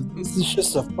 Like, so this is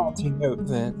just a faulty note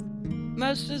then.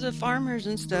 Most of the farmers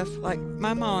and stuff, like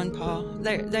my ma and pa,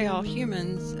 they all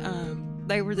humans.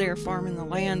 They were there farming the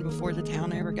land before the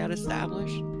town ever got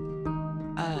established.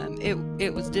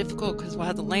 It was difficult because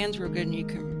while the land's real good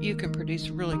and you can produce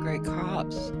really great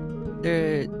crops,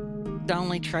 the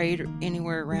only trade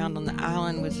anywhere around on the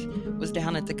island was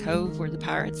down at the cove where the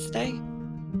pirates stay.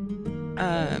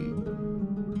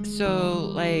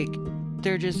 So like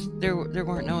there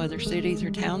weren't no other cities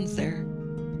or towns there.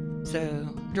 So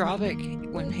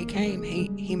Dravik, when he came,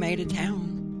 he made a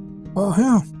town. Well,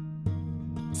 yeah.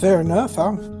 Fair enough.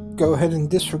 I'll go ahead and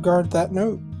disregard that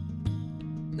note.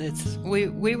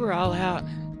 We were all out.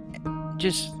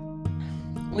 Just,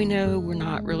 we know we're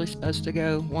not really supposed to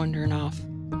go wandering off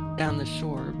down the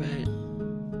shore, but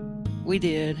we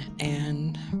did,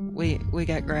 and we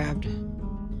got grabbed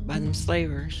by them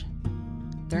slavers.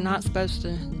 They're not supposed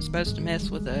to mess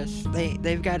with us.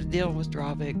 They've got to deal with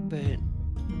Dravik, but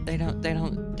they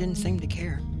didn't seem to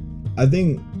care. I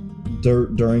think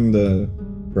during the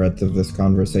breadth of this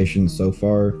conversation so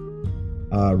far,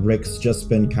 Rick's just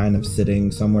been kind of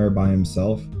sitting somewhere by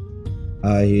himself.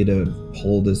 He'd have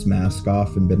pulled his mask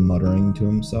off and been muttering to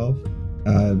himself.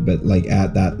 But like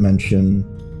at that mention,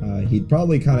 he'd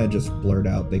probably kind of just blurt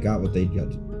out, "They got what they got."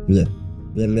 Bleh,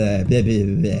 bleh, bleh, bleh,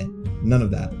 bleh, bleh. None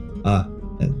of that.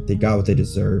 They got what they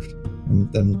deserved, and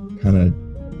then kind of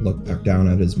look back down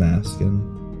at his mask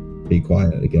and be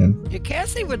quiet again. Yeah,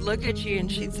 Cassie would look at you and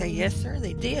she'd say, "Yes, sir,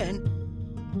 they did."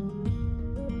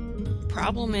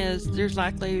 Problem is, there's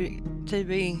likely to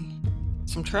be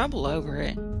some trouble over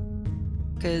it,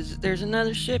 because there's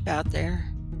another ship out there,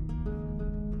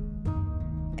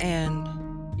 and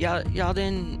y'all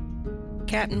didn't.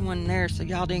 Captain wasn't there, so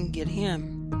y'all didn't get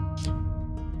him.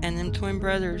 And them twin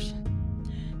brothers,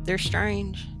 they're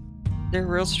strange. They're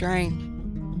real strange,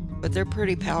 but they're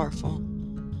pretty powerful.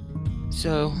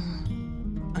 So,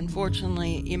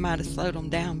 unfortunately, you might have slowed them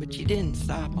down, but you didn't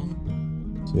stop them.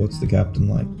 So what's the captain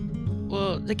like?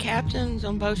 Well, the captains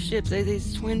on both ships,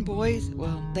 these twin boys.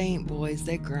 Well, they ain't boys,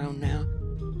 they're grown now.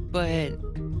 But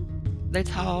they're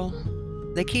tall,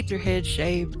 they keep their heads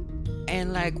shaved,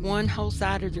 and like one whole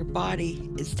side of their body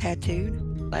is tattooed,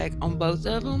 like on both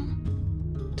of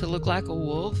them, to look like a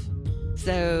wolf.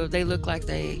 So they look like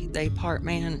they part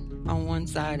man on one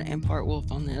side and part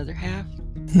wolf on the other half.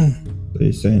 Are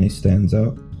you saying he stands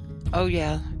out? Oh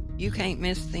yeah, you can't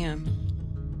miss them.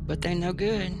 But they're no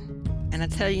good. And I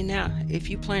tell you now, if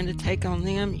you plan to take on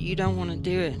them, you don't want to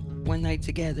do it when they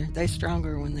together. They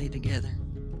stronger when they together.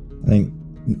 I think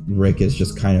Rick is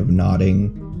just kind of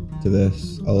nodding to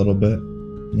this a little bit.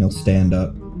 And he'll stand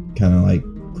up, kind of like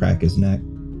crack his neck,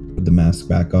 put the mask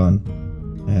back on,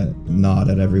 and nod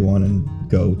at everyone and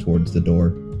go towards the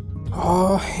door.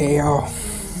 Oh, hell.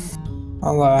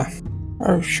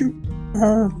 Oh, shoot.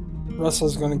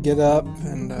 Russell's gonna get up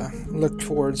and look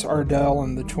towards Ardell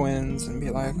and the twins and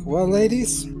be like, "Well,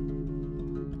 ladies,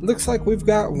 looks like we've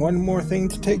got one more thing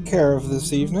to take care of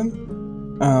this evening.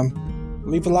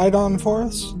 Leave a light on for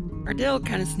us?" Ardell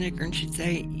kind of snicker and she'd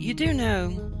say, "You do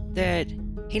know that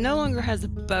He no longer has a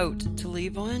boat to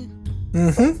leave on,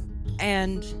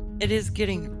 and it is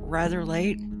getting rather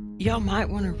late. Y'all might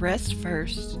want to rest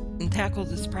first and tackle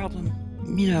this problem,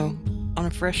 on a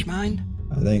fresh mind.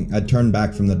 I think I'd turn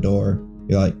back from the door.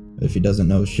 Be like, if he doesn't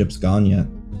know his ship's gone yet,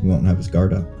 he won't have his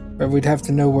guard up. But we'd have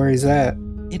to know where he's at.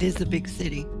 It is a big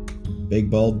city. Big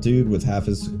bald dude with half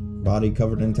his body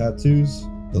covered in tattoos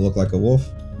that look like a wolf.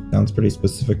 Sounds pretty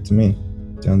specific to me.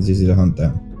 Sounds easy to hunt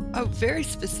down. Oh, very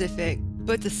specific,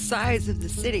 but the size of the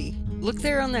city. Look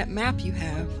there on that map you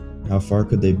have. How far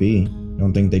could they be?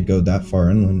 Don't think they'd go that far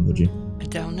inland, would you? I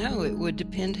don't know. It would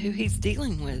depend who he's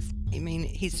dealing with. I mean,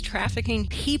 he's trafficking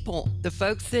people. The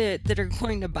folks that are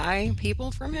going to buy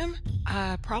people from him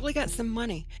probably got some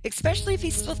money, especially if he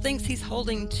still thinks he's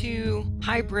holding 2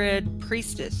 hybrid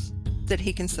priestess that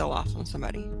he can sell off on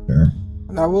somebody. Sure.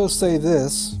 And I will say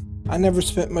this. I never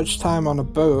spent much time on a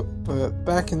boat, but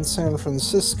back in San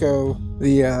Francisco,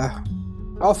 the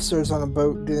officers on a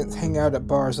boat didn't hang out at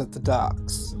bars at the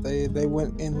docks. They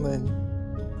went inland,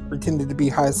 pretended to be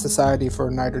high society for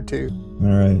a night or 2.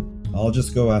 Alright, I'll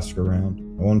just go ask around.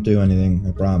 I won't do anything,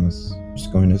 I promise.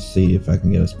 Just going to see if I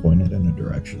can get us pointed in a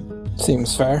direction.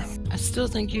 Seems fair. I still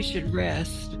think you should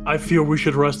rest. I feel we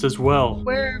should rest as well.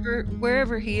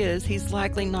 Wherever he is, he's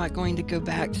likely not going to go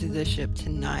back to the ship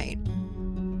tonight.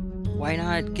 Why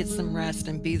not get some rest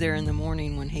and be there in the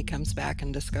morning when he comes back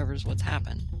and discovers what's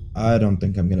happened? I don't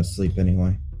think I'm gonna sleep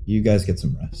anyway. You guys get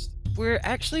some rest. We're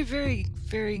actually very,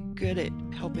 very good at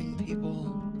helping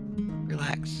people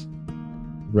relax.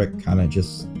 Rick kind of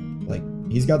just,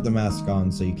 he's got the mask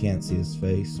on so you can't see his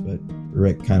face, but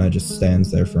Rick kind of just stands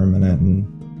there for a minute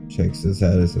and shakes his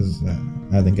head and says,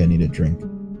 I think I need a drink.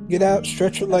 Get out,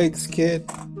 stretch your legs, kid.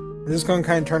 I'm just gonna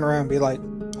kind of turn around and be like,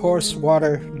 horse,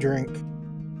 water, drink.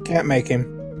 Can't make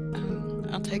him.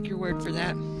 I'll take your word for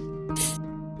that.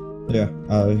 Yeah,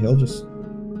 he'll just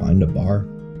find a bar.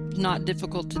 Not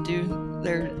difficult to do.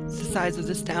 There's the size of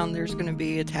this town. There's going to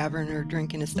be a tavern or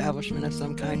drinking establishment of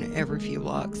some kind every few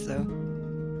blocks. So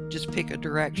just pick a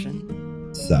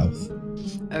direction. South.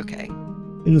 Okay.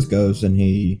 He just goes and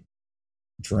he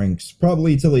drinks,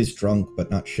 probably till he's drunk,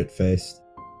 but not shit-faced.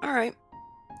 All right.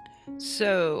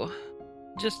 So,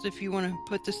 just if you want to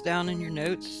put this down in your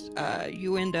notes,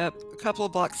 you end up a couple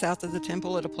of blocks south of the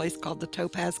temple at a place called the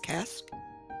Topaz Cask.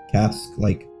 Cask,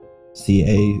 like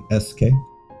C-A-S-K?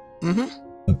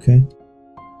 Mm-hmm. Okay.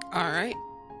 All right.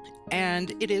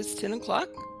 And it is 10 o'clock,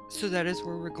 so that is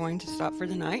where we're going to stop for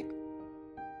the night.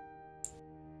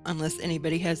 Unless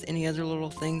anybody has any other little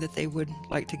thing that they would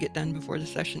like to get done before the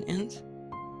session ends.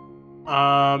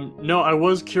 No, I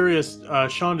was curious.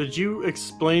 Sean, did you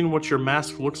explain what your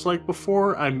mask looks like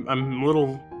before? I'm a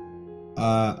little...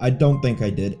 I don't think I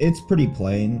did. It's pretty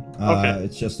plain. Okay.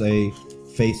 It's just a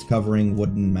face-covering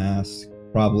wooden mask.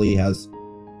 Probably has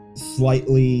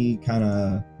slightly kind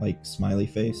of like smiley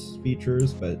face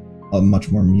features, but much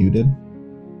more muted.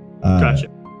 Gotcha.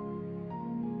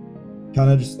 Kind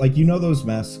of just like, those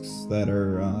masks that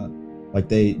are like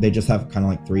they just have kind of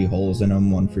like 3 holes in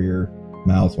them, one for your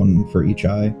mouth, one for each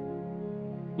eye.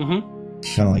 Mm-hmm.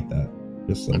 Kind of like that.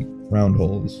 Just like round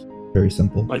holes. Very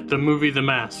simple. Like the movie The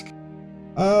Mask.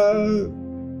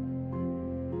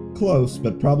 Close,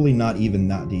 but probably not even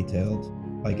that detailed.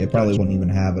 Like, it probably wouldn't even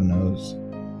have a nose.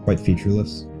 Quite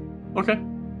featureless. Okay.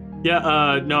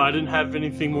 Yeah, no, I didn't have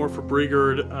anything more for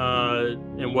Brigard,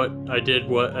 and what I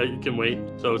did, I can wait,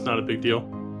 so it's not a big deal.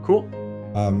 Cool.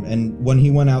 And when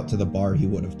he went out to the bar, he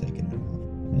would have taken it off.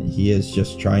 And he is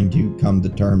just trying to come to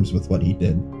terms with what he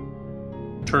did.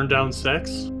 Turn down sex?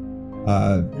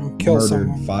 Kill murdered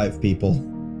someone. 5 people.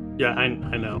 Yeah, I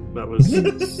know. That was...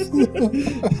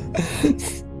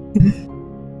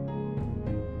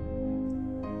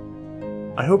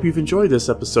 I hope you've enjoyed this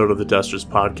episode of the Dusters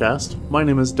Podcast. My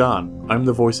name is Don. I'm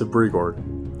the voice of Brigord.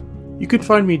 You can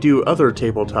find me do other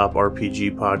tabletop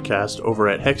RPG podcasts over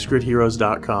at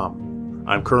hexgridheroes.com.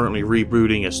 I'm currently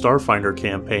rebooting a Starfinder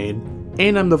campaign,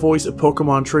 and I'm the voice of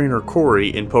Pokemon trainer Corey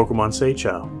in Pokemon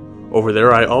Seichao. Over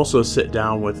there, I also sit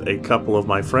down with a couple of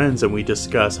my friends and we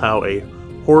discuss how a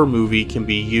horror movie can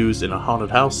be used in a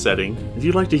haunted house setting. If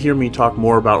you'd like to hear me talk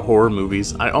more about horror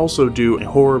movies, I also do a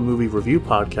horror movie review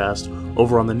podcast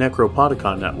over on the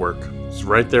Necropodicon Network. It's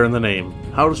right there in the name,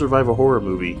 How to Survive a Horror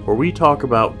Movie, where we talk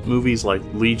about movies like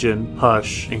Legion,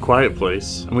 Hush, and Quiet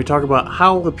Place, and we talk about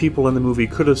how the people in the movie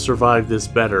could have survived this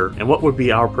better, and what would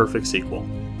be our perfect sequel.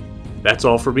 That's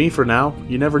all for me for now.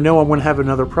 You never know I'm going to have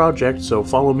another project, so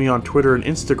follow me on Twitter and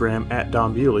Instagram at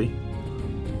Don Bewley.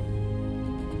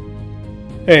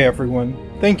 Hey everyone,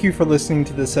 thank you for listening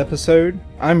to this episode.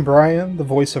 I'm Brian, the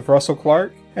voice of Russell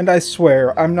Clark, And I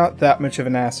swear, I'm not that much of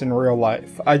an ass in real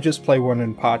life, I just play one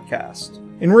in podcast.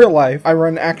 In real life, I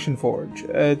run Action Forge,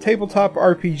 a tabletop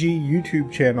RPG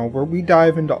YouTube channel where we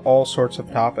dive into all sorts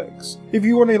of topics. If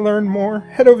you want to learn more,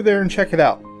 head over there and check it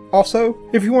out. Also,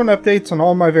 if you want updates on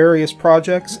all my various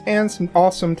projects and some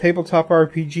awesome tabletop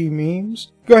RPG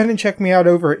memes, go ahead and check me out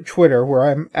over at Twitter where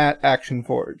I'm at Action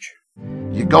Forge.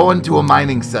 You go into a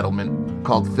mining settlement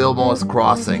called Fillmore's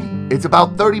Crossing. It's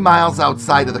about 30 miles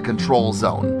outside of the control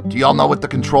zone. Do y'all know what the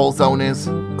control zone is?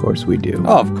 Of course we do.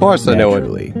 Oh, of course I know what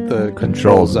Naturally. the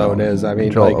control zone is. I mean,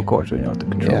 Of course we know what the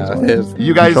control zone is.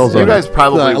 You guys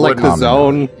probably like wouldn't. the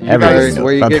zone Everybody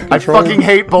where you knows. get I control. fucking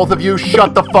hate both of you.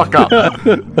 Shut the fuck up.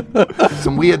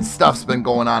 Some weird stuff's been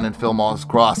going on in Fillmore's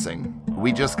Crossing.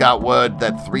 We just got word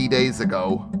that 3 days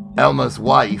ago, Elma's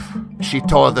wife, she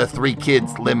tore the 3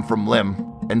 kids limb from limb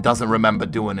and doesn't remember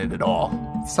doing it at all.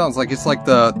 Sounds like it's like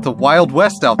the Wild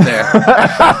West out there.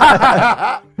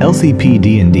 LCP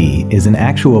D&D is an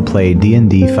actual play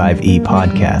D&D 5e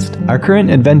podcast. Our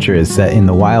current adventure is set in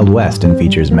the Wild West and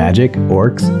features magic,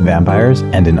 orcs, vampires,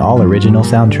 and an all-original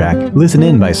soundtrack. Listen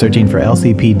in by searching for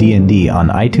LCP D&D on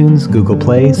iTunes, Google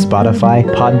Play, Spotify,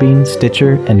 Podbean,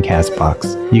 Stitcher, and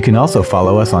CastBox. You can also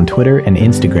follow us on Twitter and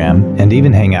Instagram, and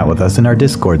even hang out with us in our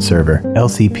Discord server,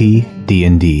 LCP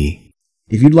D&D.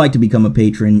 If you'd like to become a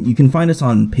patron, you can find us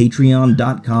on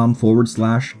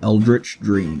patreon.com/Eldritch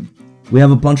Dream. We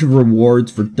have a bunch of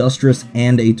rewards for Dustress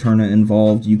and Aeterna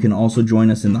involved. You can also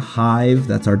join us in the Hive,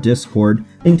 that's our Discord,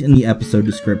 linked in the episode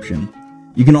description.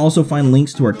 You can also find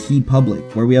links to our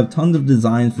TeePublic, where we have tons of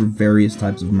designs for various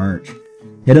types of merch.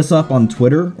 Hit us up on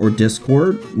Twitter or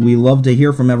Discord. We love to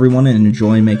hear from everyone and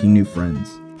enjoy making new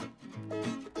friends.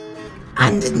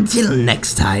 And until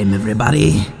next time,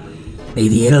 everybody, may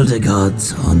the Elder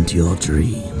Gods haunt your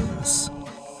dreams.